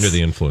influence. Yeah, under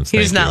the influence. He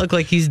does not look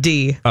like he's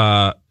D.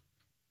 Driving.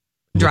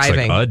 Looks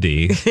like a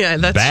D. Yeah,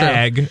 that's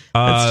Bag. true.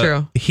 That's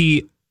true.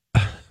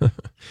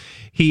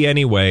 He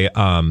anyway,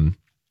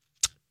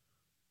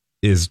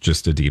 is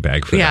just a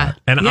D-bag for that.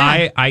 And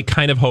I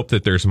kind of hope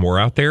that there's more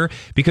out there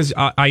because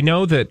I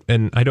know that,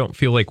 and I don't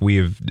feel like we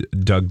have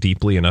dug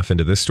deeply enough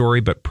into this story,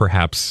 but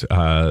perhaps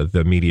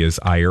the media's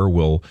ire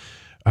will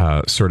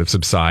sort of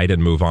subside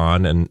and move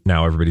on, and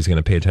now everybody's going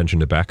to pay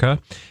attention to Becca.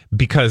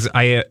 Because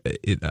I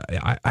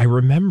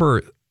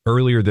remember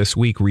earlier this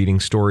week reading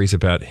stories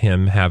about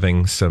him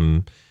having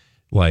some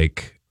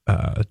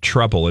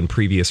trouble in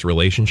previous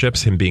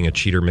relationships, him being a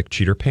cheater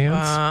McCheater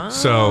pants.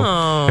 So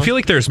I feel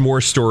like there's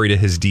more story to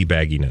his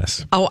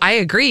D-bagginess. Oh, I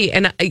agree.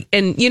 And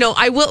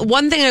I will,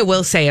 one thing I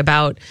will say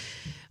about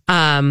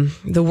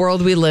the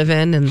world we live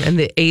in and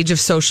the age of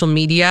social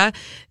media,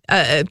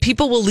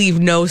 people will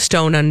leave no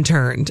stone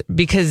unturned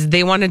because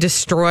they want to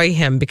destroy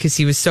him because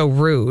he was so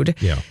rude.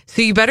 Yeah.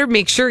 So you better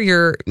make sure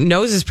your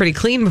nose is pretty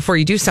clean before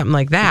you do something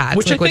like that,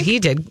 what he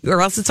did,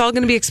 or else it's all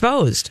going to be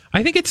exposed.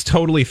 I think it's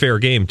totally fair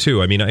game,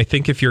 too. I mean, I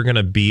think if you're going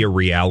to be a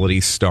reality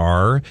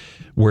star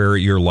where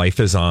your life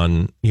is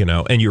on,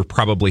 and you're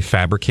probably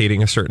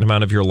fabricating a certain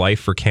amount of your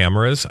life for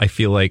cameras, I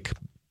feel like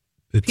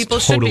it's people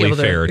should be able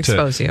fair to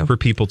expose you. For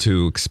people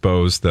to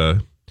expose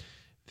the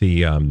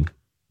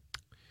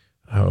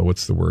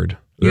what's the word?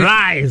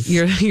 Lies.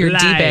 Your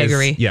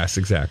D-baggery. Yes,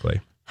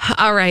 exactly.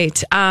 All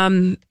right.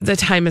 The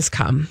time has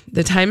come.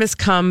 The time has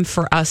come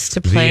for us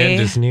to play the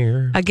end is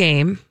near. A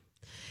game.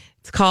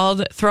 It's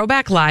called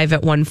Throwback Live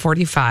at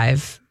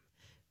 1:45.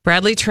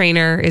 Bradley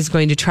Traynor is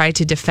going to try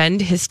to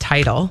defend his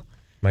title.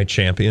 My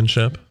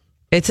championship?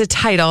 It's a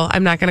title.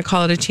 I'm not going to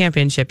call it a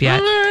championship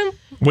yet.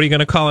 What are you going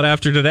to call it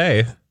after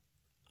today?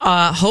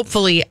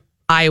 Hopefully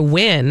I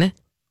win.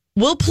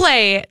 We'll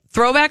play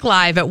Throwback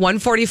Live at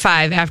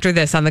 1:45 after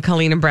this on the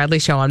Colleen and Bradley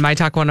Show on My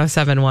Talk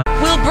 107.1.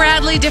 Will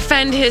Bradley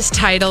defend his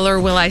title or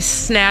will I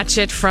snatch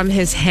it from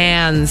his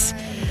hands?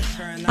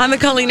 On the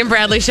Colleen and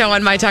Bradley Show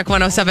on My Talk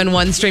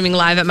 107.1, streaming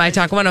live at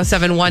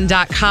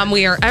MyTalk1071.com.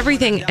 We are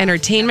everything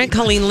entertainment.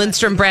 Colleen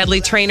Lindstrom, Bradley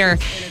Traynor.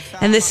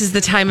 And this is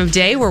the time of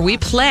day where we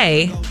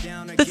play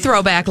the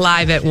Throwback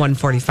Live at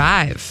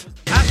 1:45.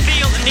 I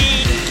feel the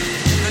need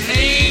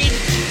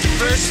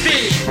for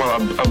speed.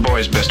 Well, a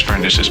boy's best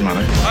friend is his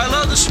mother. I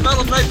love the smell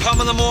of napalm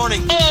in the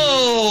morning.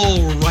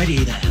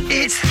 Alrighty then.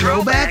 It's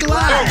Throwback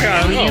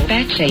Live. You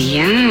betcha,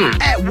 yeah.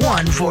 At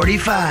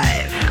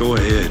 1:45. Go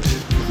ahead.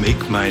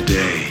 Make my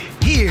day.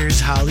 Here's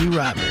Holly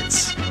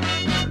Roberts.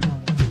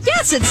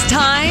 Yes, it's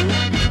time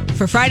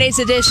for Friday's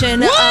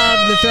edition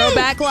of the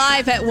Throwback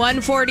Live at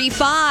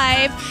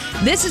 1:45.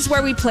 This is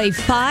where we play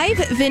 5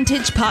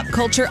 vintage pop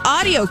culture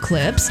audio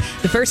clips.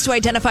 The first to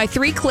identify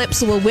 3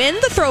 clips will win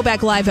the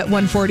Throwback Live at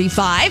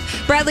 1:45.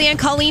 Bradley and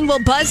Colleen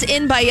will buzz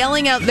in by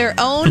yelling out their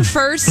own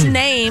first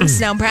names.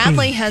 Now,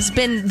 Bradley has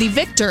been the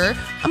victor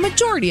a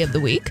majority of the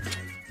week.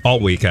 All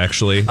week,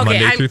 actually.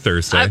 Monday through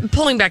Thursday. I'm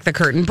pulling back the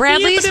curtain.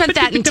 Bradley spent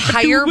that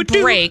entire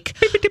break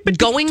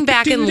going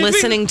back and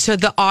listening to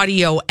the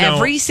audio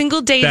every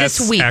single day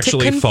this week to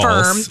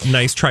confirm. False.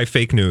 Nice try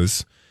fake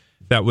news.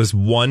 That was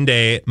one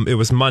day. It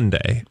was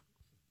Monday.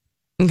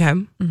 Okay.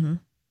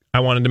 I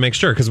wanted to make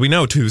sure because we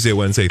know Tuesday,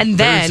 Wednesday, And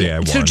Thursday I then,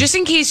 won. so just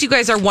in case you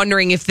guys are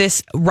wondering if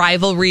this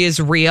rivalry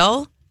is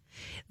real,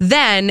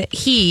 then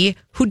he,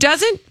 who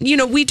doesn't,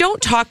 we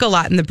don't talk a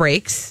lot in the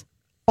breaks,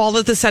 all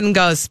of a sudden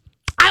goes,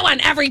 I won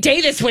every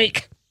day this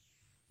week.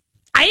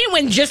 I didn't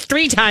win just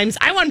 3 times.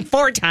 I won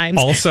 4 times.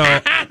 Also,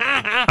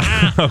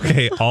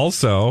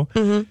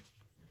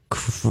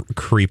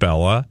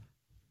 Creepella,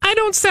 I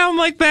don't sound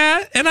like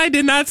that. And I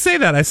did not say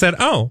that. I said,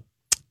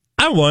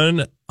 I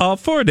won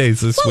 4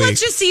 days this week. Well,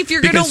 let's just see if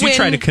you're going to win.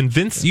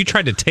 Because you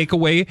tried to take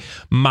away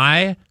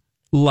my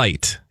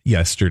light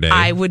yesterday.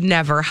 I would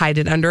never hide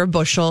it under a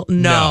bushel.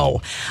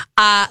 No.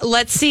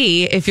 Let's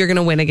see if you're going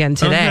to win again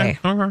today.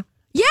 Okay.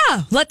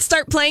 Yeah, let's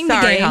start playing the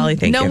game. Holly,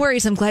 thank you. No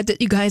worries. I'm glad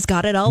that you guys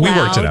got it all We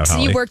out. worked it out,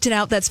 Holly. You worked it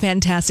out. That's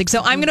fantastic.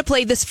 So I'm going to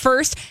play this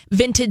first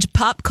vintage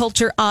pop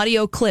culture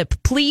audio clip.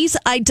 Please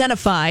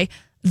identify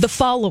the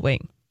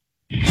following.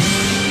 I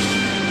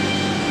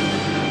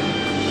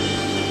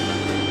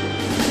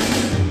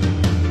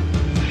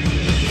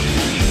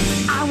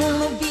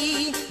want to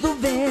be the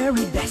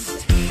very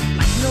best.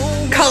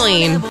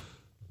 Colleen,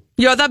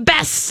 you're the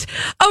best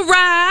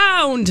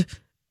around.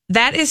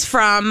 That is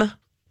from...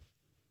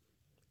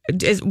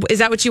 Is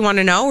that what you want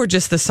to know or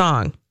just the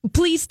song?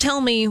 Please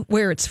tell me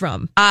where it's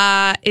from.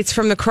 It's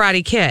from The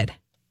Karate Kid.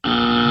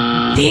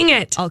 Dang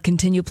it. I'll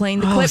continue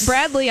playing the clip.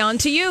 Bradley, on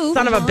to you.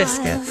 Son of a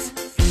biscuit. To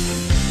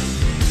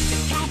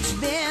catch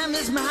them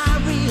is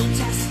my real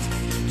test.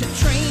 To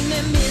train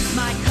them is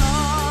my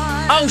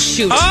cause. Oh,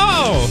 shoot.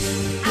 Oh!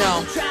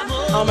 No.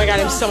 Oh, my God.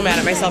 I'm so mad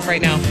at myself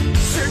right now.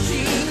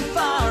 Searching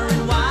far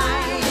and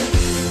wide.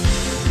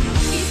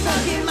 Each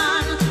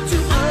Pokemon to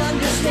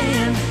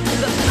understand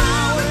the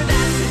power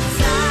that's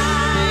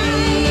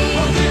inside.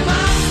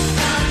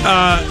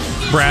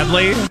 Pokemon.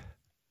 Bradley,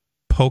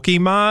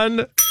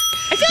 Pokemon.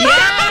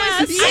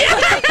 I feel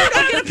like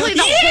I'm going to play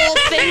the whole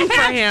thing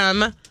for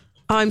him.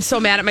 Oh, I'm so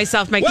mad at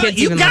myself. My kids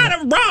you even got it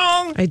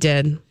wrong. I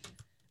did.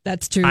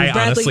 That's true. I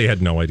Bradley, honestly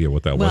had no idea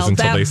what that was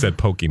until they said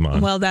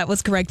Pokemon. Well, that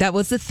was correct. That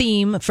was the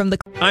theme from the...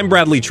 I'm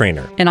Bradley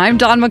Trainer. And I'm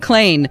Don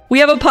McClain. We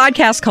have a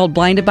podcast called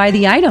Blinded by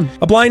the Item.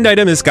 A blind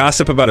item is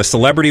gossip about a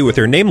celebrity with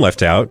their name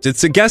left out.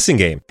 It's a guessing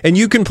game, and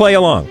you can play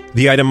along.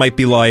 The item might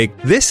be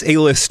like, this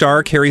A-list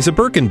star carries a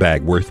Birkin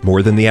bag worth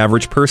more than the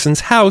average person's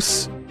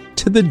house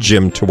to the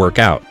gym to work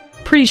out.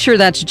 Pretty sure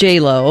that's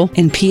J-Lo.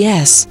 And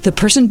P.S. the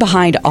person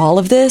behind all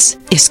of this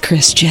is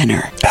Kris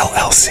Jenner,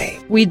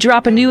 LLC. We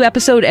drop a new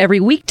episode every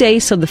weekday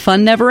so the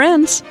fun never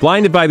ends.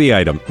 Blinded by the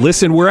Item.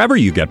 Listen wherever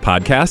you get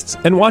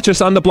podcasts and watch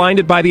us on the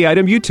Blinded by the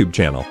Item YouTube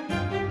channel.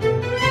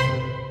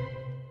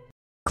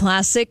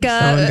 Classic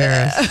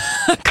So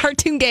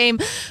cartoon game,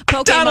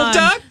 Pokemon. Donald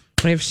Duck.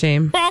 I have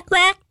shame.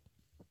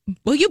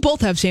 Well, you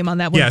both have shame on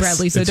that one, Yes,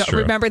 Bradley, so it's don't true.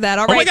 remember that.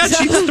 All Oh right. my God,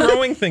 she's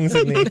throwing things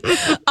at me.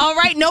 All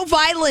right, no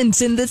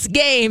violence in this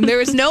game.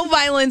 There is no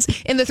violence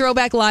in the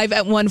Throwback Live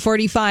at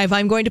 1:45.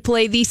 I'm going to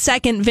play the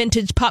second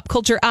vintage pop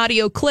culture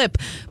audio clip.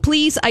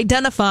 Please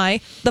identify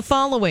the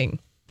following.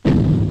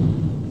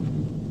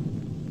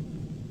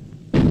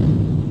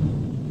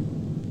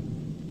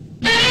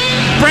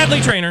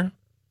 Bradley Trainer.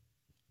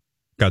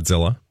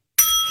 Godzilla.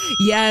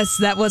 Yes,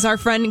 that was our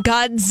friend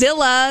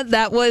Godzilla.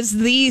 That was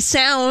the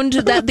sound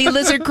that the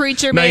lizard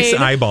creature made.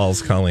 Nice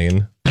eyeballs,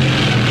 Colleen.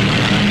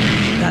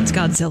 That's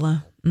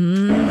Godzilla.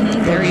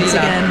 There he is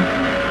again.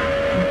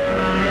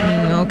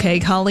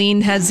 Okay,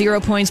 Colleen has 0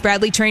 points.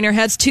 Bradley Trainer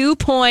has 2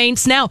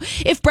 points. Now,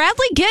 if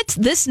Bradley gets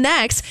this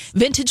next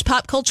vintage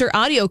pop culture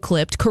audio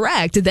clip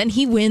correct, then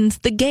he wins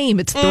the game.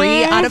 It's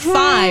 3 out of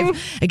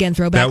 5. Again,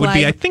 Throwback That would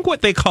be, Live. I think,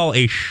 what they call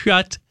a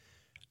shut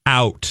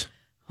out.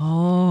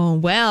 Oh,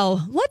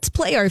 well, let's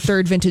play our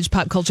third vintage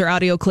pop culture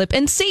audio clip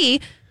and see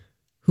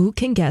who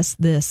can guess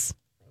this.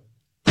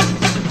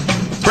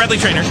 Bradley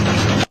Trainer.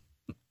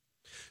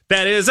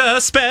 That is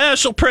a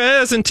special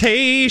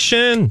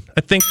presentation,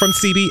 I think, from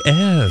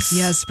CBS.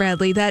 Yes,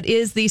 Bradley, that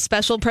is the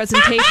special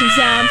presentation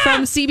sound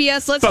from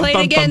CBS. Let's play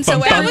it again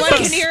so everyone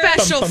can hear it.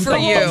 Special for The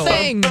you. whole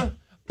thing.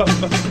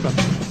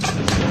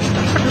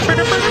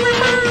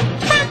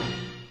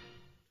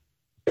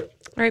 All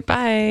right,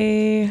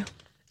 bye.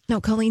 No,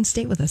 Colleen,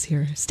 stay with us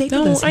here. Stay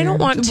No, with us I here. don't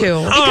want to.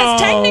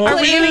 Because technically...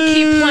 Are we going to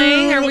keep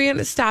playing? Are we going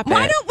to stop it?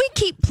 Why don't we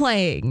keep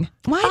playing?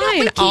 Why don't Fine,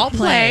 we keep I'll play.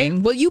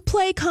 playing? Will you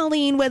play,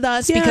 Colleen, with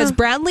us? Because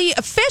Bradley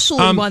officially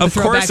won the of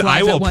Throwback course, Live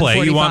I will at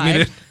play. You want me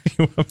 1:45. to?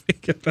 You want me to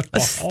get that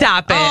ball?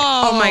 Stop it.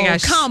 Oh, my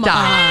gosh. Come stop.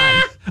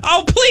 on.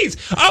 Oh, please.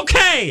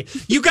 Okay.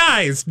 You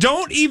guys,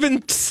 don't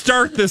even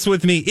start this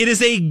with me. It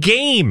is a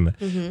game.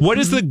 What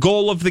is the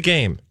goal of the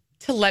game?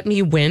 To let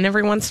me win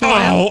every once in a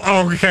while?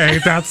 Oh, okay.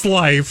 That's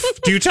life.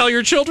 Do you tell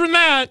your children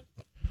that?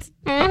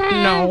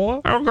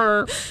 No.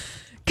 Okay.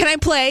 Can I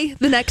play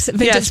the next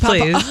vintage Yes,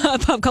 please.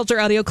 pop culture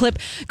audio clip?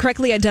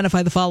 Correctly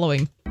identify the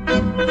following.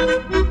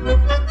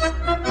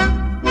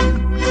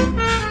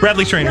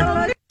 Bradley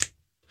Trainer.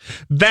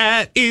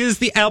 That is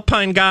the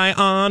Alpine guy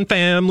on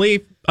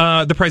Family.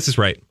 The Price is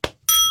Right.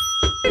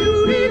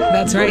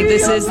 That's right.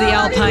 This is the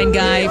Alpine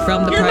guy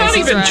from The You're Price not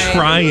is even Right.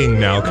 trying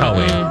now,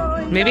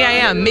 Colleen. Maybe I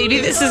am. Maybe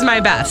this is my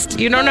best.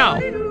 You don't know.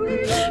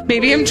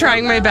 Maybe I'm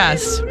trying my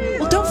best.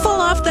 Well, don't fall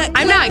off that.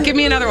 I'm not. Give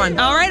me another one.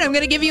 All right, I'm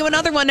going to give you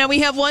another one. Now we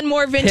have one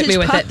more vintage. Hit me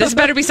with pop. it. This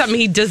better be something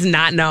he does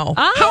not know.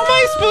 How am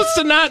I supposed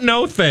to not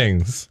know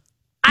things?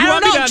 I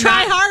don't want me know. to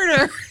Try not-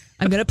 harder.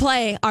 I'm going to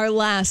play our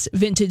last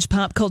vintage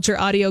pop culture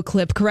audio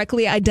clip.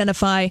 Correctly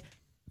identify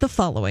the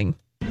following.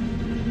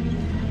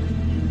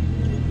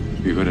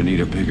 You're gonna need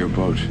a bigger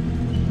boat.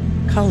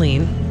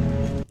 Colleen,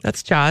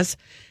 that's Jaws.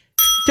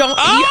 Don't.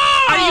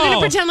 Are you going to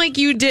pretend like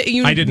you did?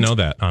 I didn't know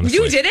that, honestly.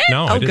 You did it?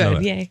 No, oh, I didn't know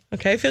good. that. Yay.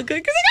 Okay, I feel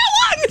good because I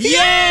got one.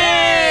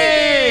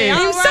 Yay!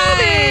 I'm All so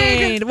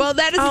big. right. Well,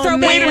 that is Oh, a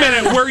throwback. Wait a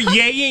minute, we're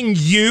yaying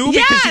you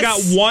because you got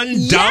Yes! one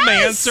dumb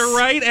Yes! answer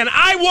right, and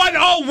I won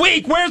all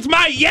week. Where's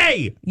my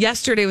yay?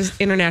 Yesterday was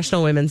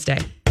International Women's Day.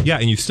 Yeah,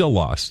 and you still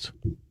lost.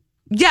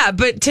 Yeah,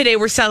 but today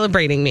we're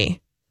celebrating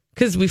me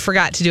because we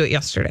forgot to do it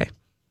yesterday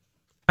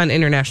on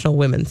International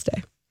Women's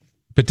Day.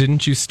 But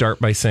didn't you start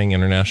by saying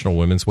International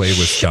Women's Way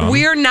was dumb?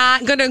 We're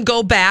not going to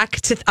go back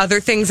to other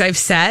things I've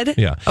said.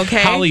 Yeah.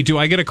 Okay. Holly, do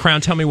I get a crown?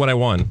 Tell me what I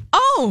won.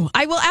 Oh,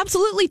 I will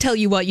absolutely tell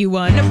you what you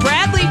won.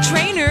 Bradley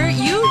Traynor,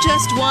 you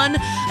just won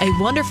a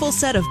wonderful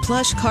set of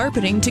plush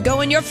carpeting to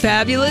go in your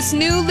fabulous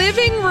new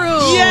living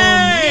room.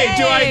 Yay!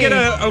 Do I get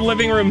a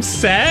living room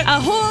set? A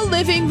whole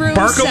living room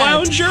Barca set.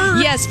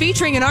 Lounger? Yes,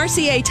 featuring an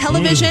RCA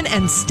television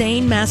and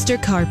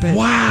Stainmaster carpet.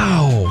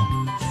 Wow.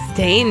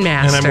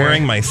 Stainmaster. And I'm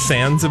wearing my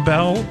Sansa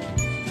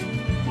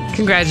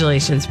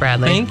Congratulations,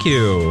 Bradley. Thank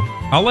you.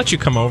 I'll let you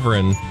come over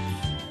and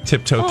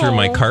tiptoe through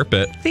my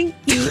carpet. Thank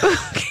you.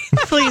 Okay,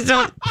 please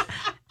don't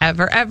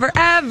ever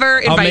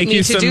invite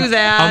me to do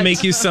that. I'll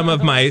make you some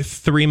of my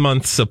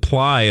 3-month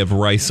supply of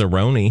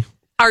rice-a-roni.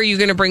 Are you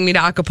going to bring me to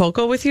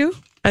Acapulco with you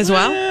as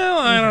well? Well,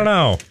 I don't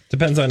know.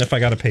 Depends on if I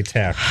got to pay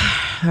tax.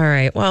 All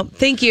right. Well,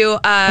 thank you.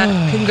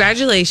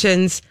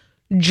 Congratulations.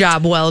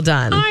 Job well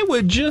done. I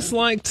would just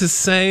like to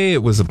say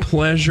it was a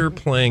pleasure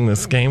playing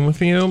this game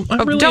with you.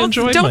 I really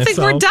enjoyed myself. Don't think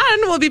we're done.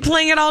 We'll be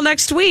playing it all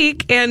next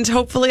week, and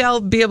hopefully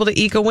I'll be able to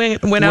eke a win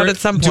out at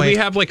some point. Do we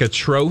have like a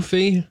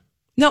trophy?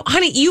 No,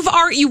 honey, you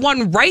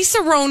won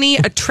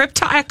rice-a-roni, a trip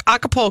to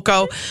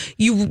Acapulco.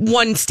 You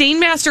won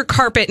Stainmaster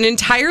carpet, an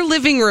entire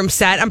living room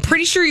set. I'm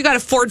pretty sure you got a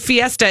Ford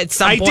Fiesta at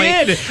some point.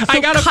 I did. So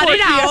I got a cut Ford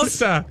it out.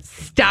 Fiesta.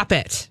 Stop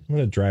it. I'm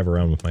going to drive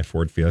around with my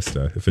Ford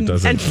Fiesta if it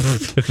doesn't,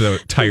 if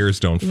the tires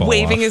don't fall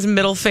Waving off. his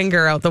middle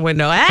finger out the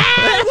window. All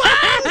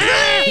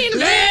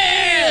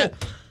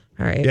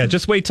right. Yeah,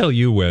 just wait till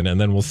you win, and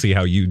then we'll see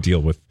how you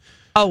deal with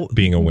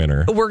being a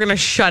winner. We're going to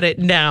shut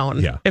it down.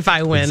 Yeah, if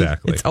I win.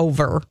 Exactly. It's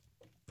over.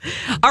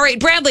 All right,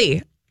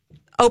 Bradley.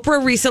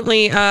 Oprah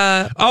recently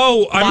I'm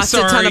lost a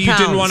ton sorry. of You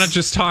didn't pounds. want to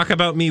just talk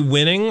about me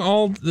winning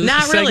all the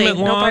Not segment really.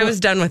 long? Nope, I was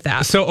done with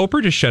that. So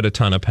Oprah just shed a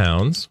ton of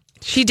pounds.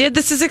 She did.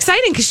 This is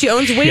exciting because she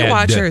owns Weight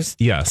Watchers.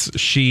 Yes,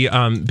 she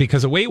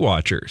because of Weight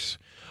Watchers.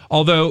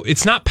 Although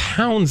it's not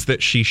pounds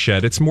that she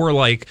shed, it's more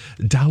like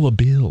dollar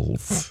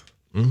bills.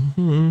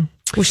 Mm-hmm.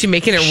 Was she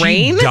making it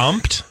rain?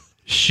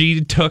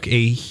 She took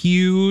a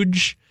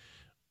huge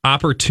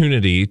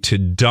opportunity to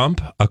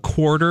dump a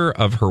quarter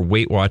of her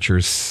Weight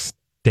Watchers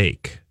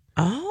steak.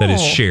 Oh, that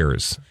is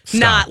shares.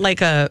 Not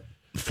like a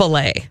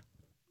fillet.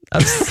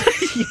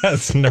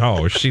 Yes,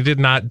 no, she did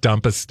not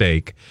dump a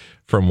steak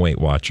from Weight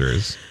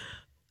Watchers.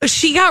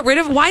 She got rid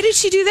of. Why did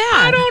she do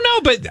that? I don't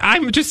know, but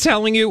I'm just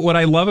telling you what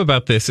I love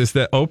about this is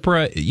that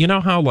Oprah, you know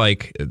how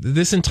like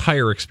this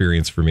entire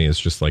experience for me is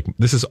just like,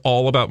 this is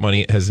all about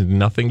money. It has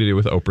nothing to do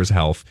with Oprah's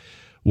health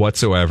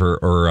whatsoever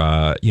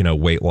or,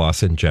 weight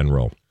loss in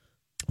general.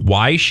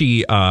 Why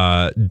she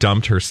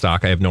dumped her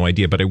stock, I have no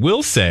idea. But I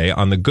will say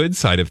on the good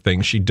side of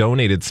things, she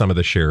donated some of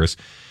the shares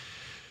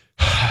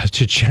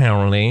to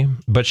charity,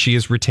 but she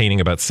is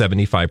retaining about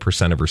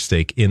 75% of her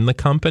stake in the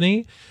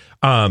company.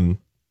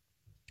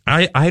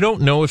 I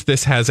don't know if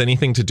this has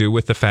anything to do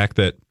with the fact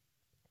that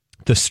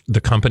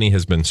the company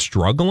has been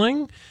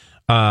struggling.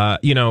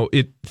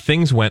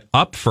 Things went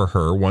up for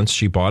her once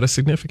she bought a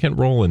significant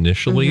role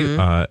initially.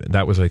 Mm-hmm.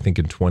 That was, I think,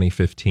 in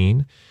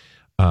 2015.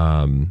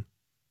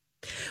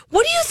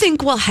 What do you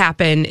think will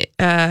happen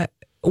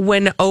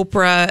when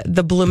Oprah,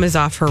 the bloom is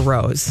off her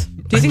rose?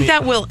 Do you think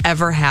that will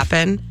ever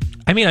happen?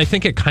 I mean, I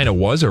think it kind of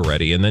was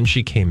already, and then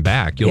she came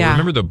back. You'll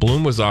remember the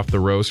bloom was off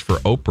the rose for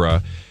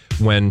Oprah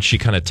when she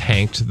kind of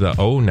tanked the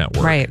O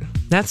Network. Right.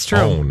 That's true.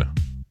 OWN.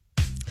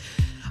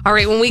 All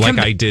right, when we come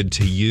I did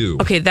to you.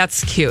 Okay,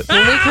 that's cute.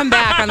 When we come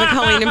back on the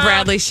Colleen and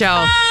Bradley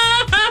show,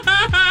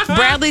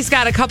 Bradley's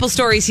got a couple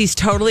stories he's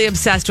totally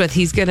obsessed with.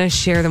 He's going to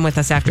share them with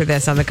us after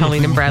this on the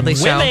Colleen and Bradley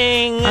show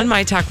on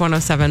My Talk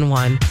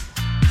 107.1.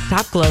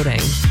 Stop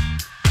gloating.